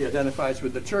 which he identifies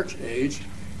with the church age,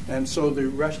 and so the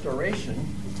restoration,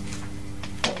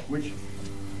 which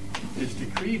is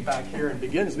decreed back here and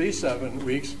begins these 7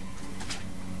 weeks,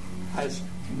 has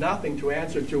nothing to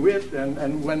answer to it,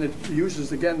 and when it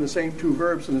uses again the same two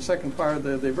verbs in the second part of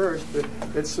the verse,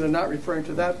 it's not referring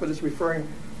to that, but it's referring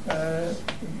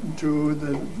to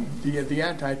the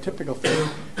anti-typical thing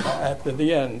at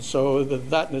the end. So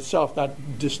that in itself,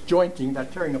 that disjointing,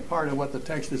 that tearing apart of what the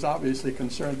text is obviously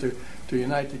concerned to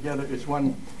unite together, is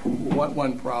one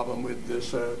problem with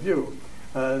this view.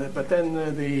 But then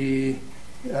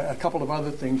a couple of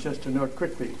other things just to note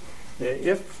quickly.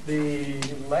 If the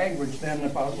language then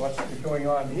about what's going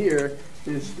on here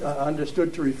is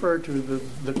understood to refer to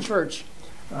the church,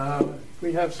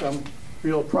 we have some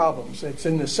real problems. It's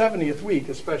in the 70th week,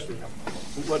 especially.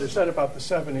 What is said about the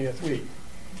 70th week?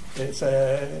 It's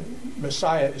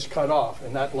Messiah is cut off,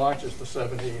 and that launches the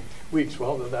 70 weeks.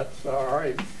 Well, that's all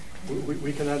right.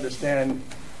 We can understand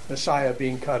Messiah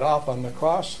being cut off on the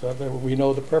cross. We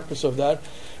know the purpose of that.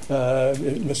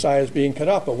 Messiah is being cut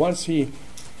off. But once he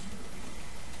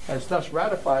has thus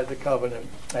ratified the covenant,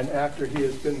 and after he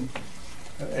has been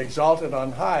exalted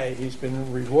on high, he's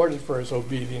been rewarded for his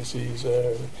obedience. He's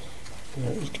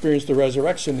experienced the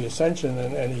resurrection, the ascension,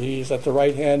 and he's at the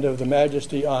right hand of the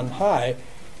majesty on high.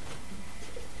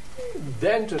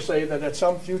 Then to say that at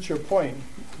some future point,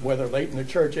 whether late in the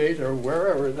church age or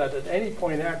wherever, that at any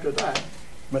point after that,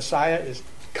 Messiah is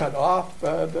cut off,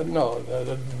 no,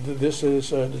 this is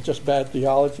just bad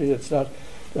theology. It's not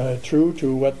true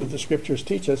to what the scriptures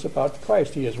teach us about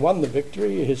Christ. He has won the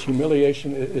victory. His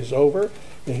humiliation is over.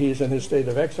 He is in his state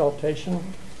of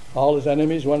exaltation. All his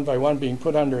enemies, one by one, being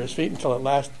put under his feet until at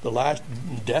last, the last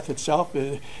death itself.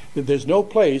 There's no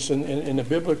place in a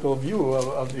biblical view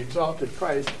of the exalted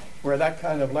Christ where that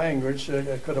kind of language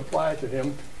could apply to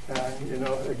him,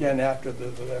 again, after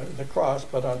the cross.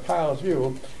 But on Keil's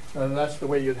view, that's the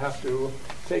way you'd have to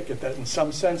take it, that in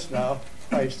some sense now,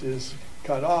 Christ is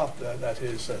cut off, that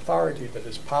his authority, that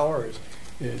his power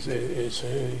is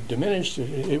diminished.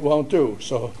 It won't do.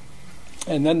 So,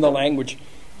 and then the language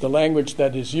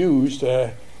that is used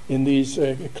in these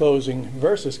closing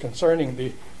verses concerning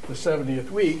the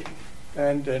 70th week,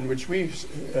 and which we've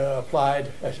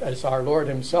applied as our Lord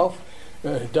himself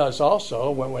does also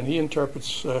when he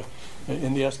interprets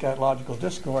in the eschatological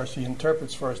discourse. He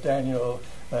interprets for us Daniel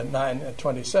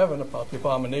 9:27 about the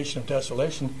abomination of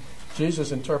desolation.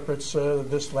 Jesus interprets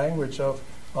this language of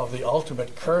the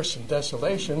ultimate curse and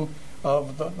desolation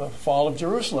of the fall of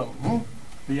Jerusalem,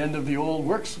 the end of the old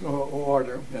works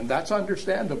order, and that's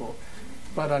understandable.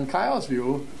 But on Keil's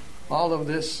view, all of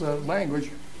this language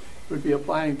would be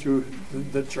applying to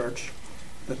the church,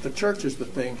 that the church is the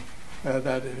thing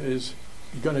that is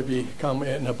going to become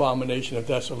an abomination of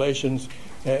desolations,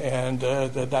 and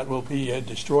that will be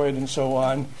destroyed and so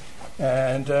on.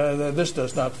 And this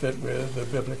does not fit with the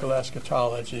biblical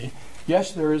eschatology.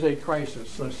 Yes, there is a crisis.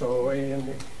 So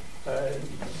in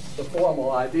the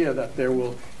formal idea that there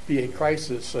will be a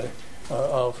crisis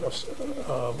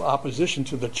of opposition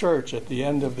to the church at the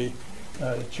end of the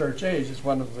church age is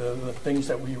one of the things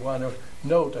that we want to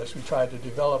note as we try to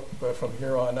develop from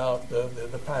here on out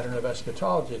the pattern of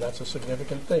eschatology. That's a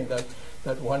significant thing,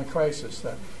 that one crisis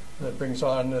that brings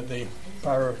on the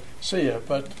parousia.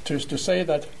 But to say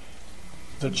that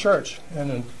the church, and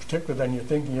in particular then you're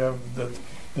thinking of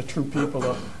the true people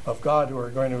of God who are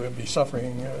going to be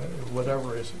suffering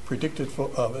whatever is predicted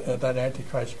of that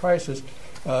Antichrist crisis,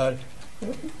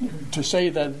 to say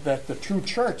that the true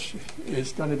church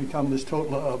is going to become this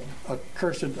total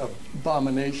accursed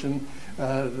abomination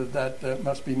that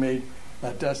must be made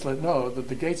desolate. No, that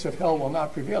the gates of hell will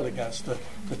not prevail against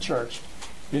the church.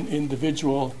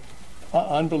 Individual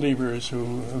unbelievers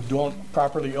who don't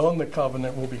properly own the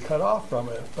covenant will be cut off from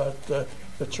it. But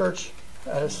the church,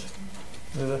 as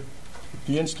the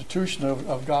institution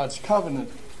of God's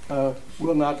covenant,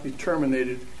 will not be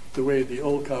terminated the way the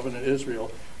old covenant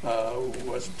Israel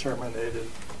was terminated.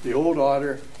 The old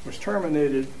order was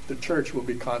terminated, the church will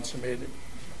be consummated.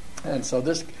 And so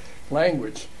this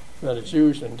language that is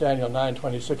used in Daniel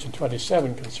 9:26 and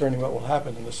 27 concerning what will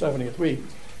happen in the 70th week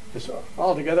is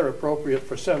altogether appropriate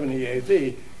for 70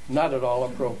 AD, not at all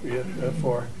appropriate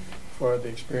for the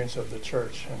experience of the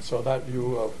church. And so that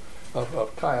view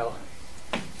of Keil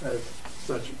has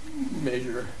such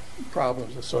major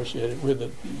problems associated with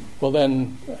it. Well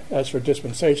then, as for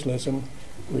dispensationalism,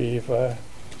 we've,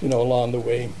 along the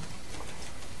way,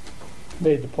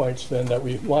 made the points then that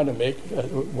we want to make.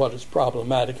 What is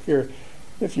problematic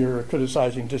if you're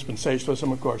criticizing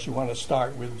dispensationalism, of course, you want to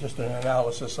start with just an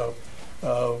analysis of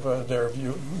their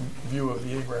view of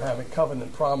the Abrahamic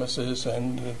covenant promises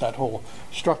and that whole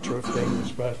structure of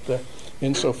things. But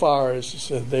insofar as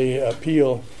they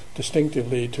appeal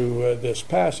distinctively to this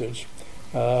passage,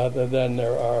 then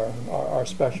there are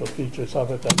special features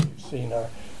of it that we've seen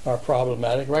are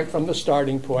problematic right from the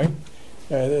starting point.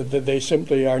 That they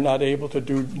simply are not able to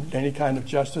do any kind of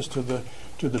justice to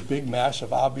the big mass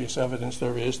of obvious evidence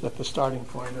there is that the starting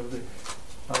point of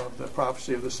the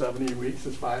prophecy of the 70 weeks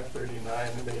is 539,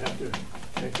 and they have to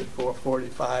make it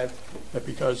 445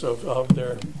 because of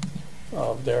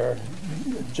their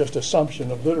just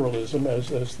assumption of literalism as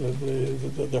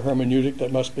the hermeneutic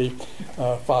that must be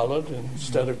followed. And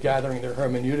instead of gathering their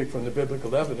hermeneutic from the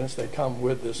biblical evidence, they come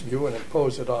with this view and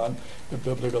impose it on the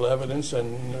biblical evidence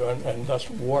and thus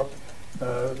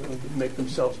make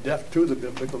themselves deaf to the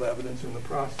biblical evidence in the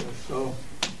process. So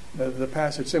the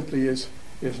passage simply is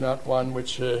not one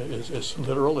which is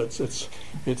literal. It's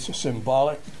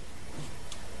symbolic,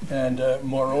 and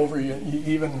moreover,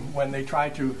 even when they try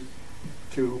to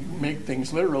make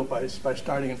things literal by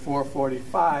starting in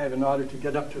 445 in order to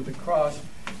get up to the cross.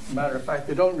 As a matter of fact,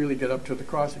 they don't really get up to the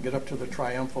cross; they get up to the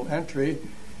triumphal entry,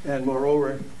 and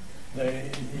moreover,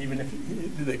 even if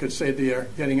they could say they are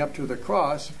getting up to the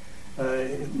cross,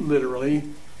 literally,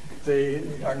 they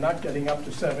are not getting up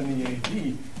to 70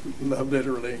 A.D.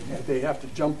 literally. They have to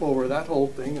jump over that whole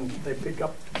thing, and they pick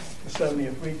up the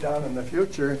 70th week down in the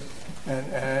future,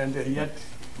 and yet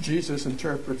Jesus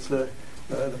interprets the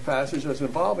passage as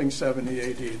involving 70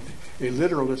 A.D. A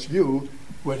literalist view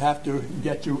would have to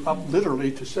get you up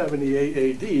literally to 78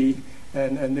 A.D.,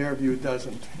 and their view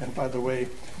doesn't. And by the way,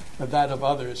 that of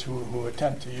others who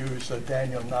attempt to use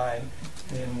Daniel 9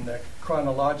 in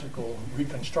chronological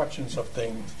reconstructions of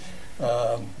things.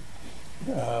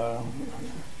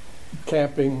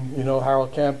 Camping,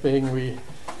 Harold Camping,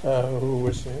 who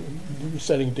was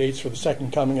setting dates for the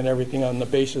second coming and everything on the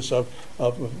basis of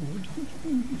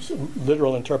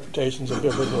literal interpretations of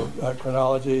biblical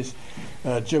chronologies.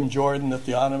 Jim Jordan, the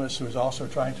Theonomist, who is also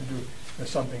trying to do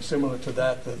something similar to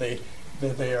that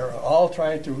they are all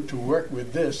trying to work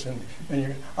with this. And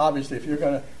obviously, if you're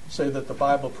going to say that the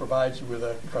Bible provides you with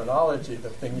a chronology,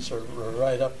 that things are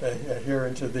right up here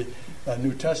into the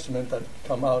New Testament that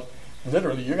come out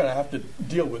literally, you're going to have to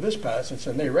deal with this passage,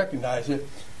 and they recognize it,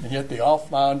 and yet they all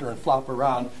flounder and flop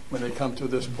around when they come to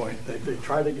this point. They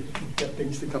try to get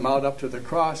things to come out up to the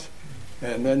cross,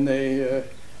 and then they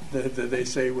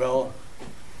say, well,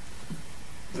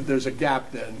 there's a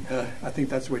gap then. I think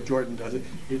that's where Jordan does it.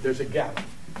 There's a gap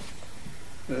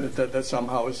that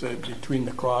somehow is between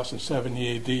the cross and 70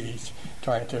 A.D. He's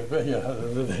trying to,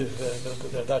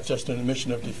 that's just an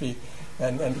admission of defeat.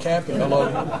 And Camping,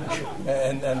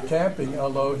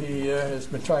 although he has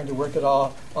been trying to work it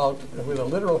all out with a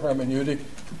literal hermeneutic,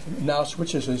 now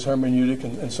switches his hermeneutic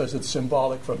and says it's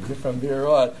symbolic from here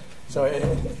on. So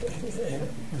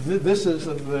this is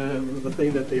the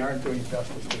thing that they aren't doing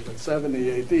justice to. But 70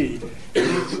 A.D.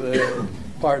 is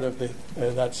part of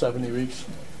that 70 weeks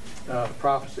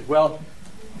prophecy. Well,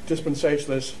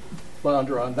 dispensationalists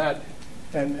flounder on that.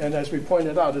 And as we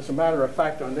pointed out, as a matter of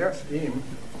fact, on their scheme,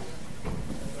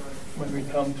 when we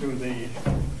come to the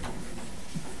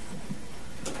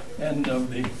end of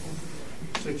the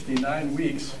 69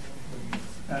 weeks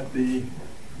at the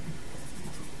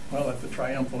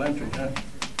triumphal entry,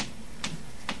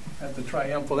 at the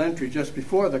triumphal entry just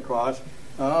before the cross,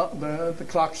 the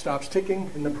clock stops ticking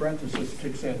and the parenthesis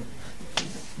kicks in.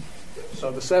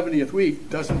 So the 70th week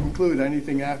doesn't include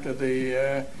anything after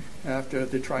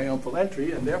the triumphal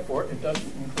entry, and therefore it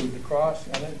doesn't include the cross,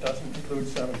 and it doesn't include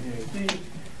 70 A.D.,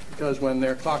 because when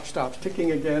their clock stops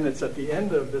ticking again, it's at the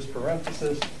end of this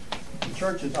parenthesis. The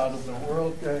church is out of the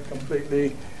world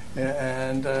completely,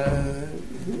 and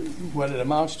what it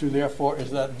amounts to, therefore, is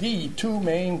that the two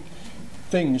main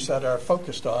things that are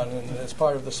focused on, and as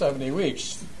part of the 70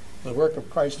 weeks, the work of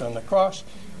Christ on the cross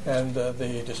and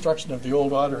the destruction of the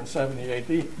old order in 70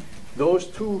 A.D., those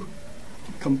two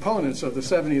components of the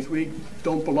 70th week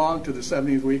don't belong to the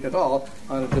 70th week at all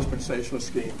on a dispensational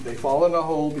scheme. They fall in a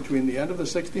hole between the end of the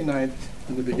 69th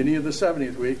and the beginning of the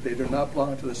 70th week. They do not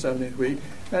belong to the 70th week,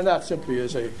 and that simply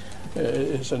is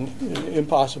an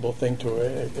impossible thing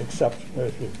to accept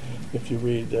if you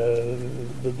read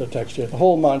the text here. The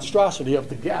whole monstrosity of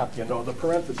the gap, the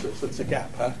parenthesis, it's a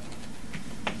gap, huh?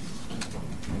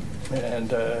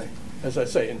 And as I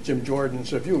say, in Jim Jordan's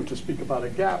view, to speak about a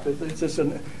gap,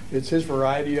 it's his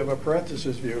variety of a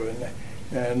parenthesis view,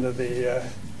 and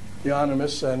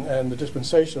Theonomists and the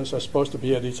dispensationalists are supposed to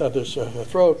be at each other's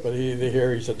throat, but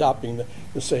here he's adopting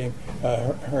the same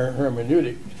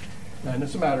hermeneutic. And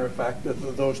as a matter of fact,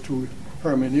 those two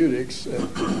hermeneutics,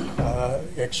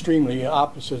 extremely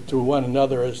opposite to one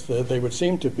another as they would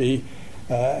seem to be,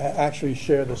 actually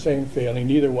share the same failing.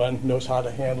 Neither one knows how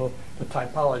to handle the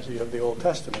typology of the Old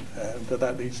Testament, and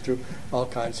that leads to all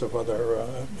kinds of other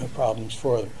problems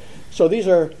for them. So these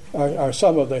are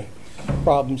some of the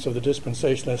problems of the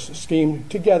dispensationalist scheme,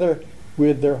 together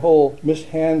with their whole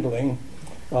mishandling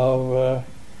of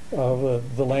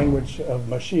the language of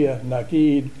Mashiach,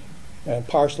 Nagid, and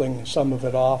parceling some of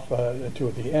it off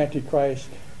to the Antichrist,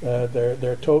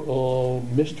 their total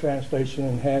mistranslation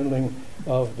and handling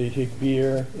of the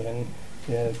Higbir in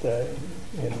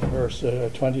verse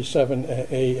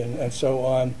 27a and so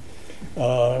on.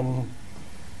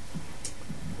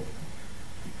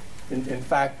 In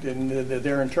fact, in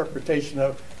their interpretation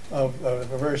of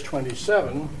verse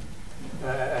 27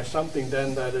 as something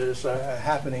then that is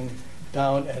happening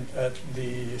down at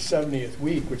the 70th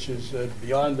week, which is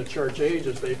beyond the church age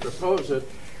as they propose it,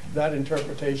 that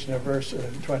interpretation of verse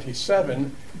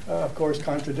 27, of course,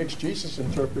 contradicts Jesus'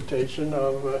 interpretation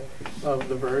of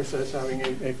the verse as having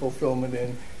a fulfillment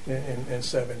in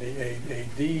 70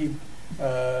 A.D.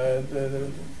 As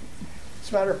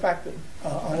a matter of fact,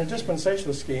 on a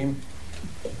dispensational scheme,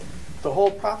 the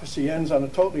whole prophecy ends on a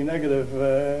totally negative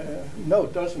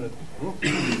note, doesn't it?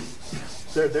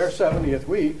 Their 70th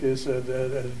week is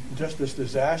just this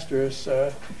disastrous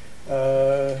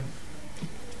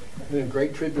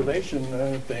great tribulation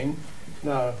thing.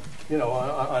 Now,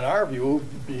 on our view,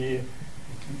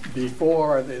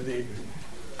 before the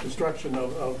destruction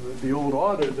of the old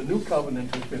order, the new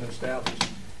covenant has been established.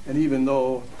 And even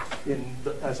though,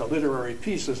 as a literary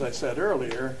piece, as I said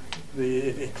earlier,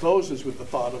 it closes with the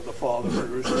thought of the fall of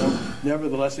Jerusalem,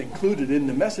 nevertheless included in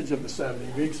the message of the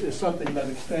 70 weeks is something that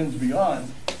extends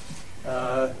beyond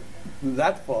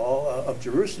that fall of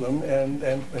Jerusalem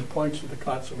and points to the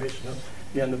consummation of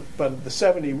the end of. But the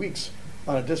 70 weeks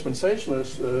on a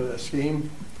dispensationalist scheme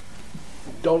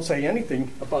don't say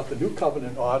anything about the new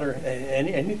covenant order,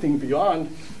 anything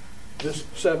beyond this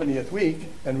 70th week,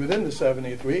 and within the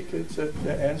 70th week, it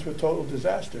ends with total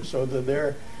disaster.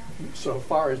 So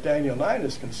far as Daniel 9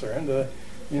 is concerned, the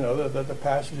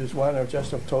passage is one of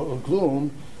just of total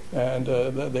gloom, and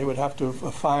they would have to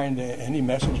find any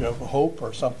message of hope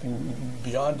or something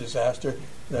beyond disaster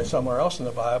somewhere else in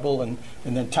the Bible, and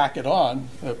then tack it on.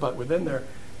 But within their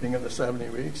thing of the 70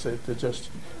 weeks, it just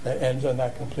ends on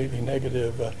that completely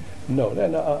negative note,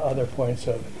 and other points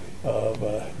of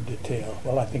detail.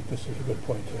 Well, I think this is a good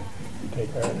point to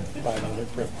take our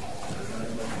 5-minute break.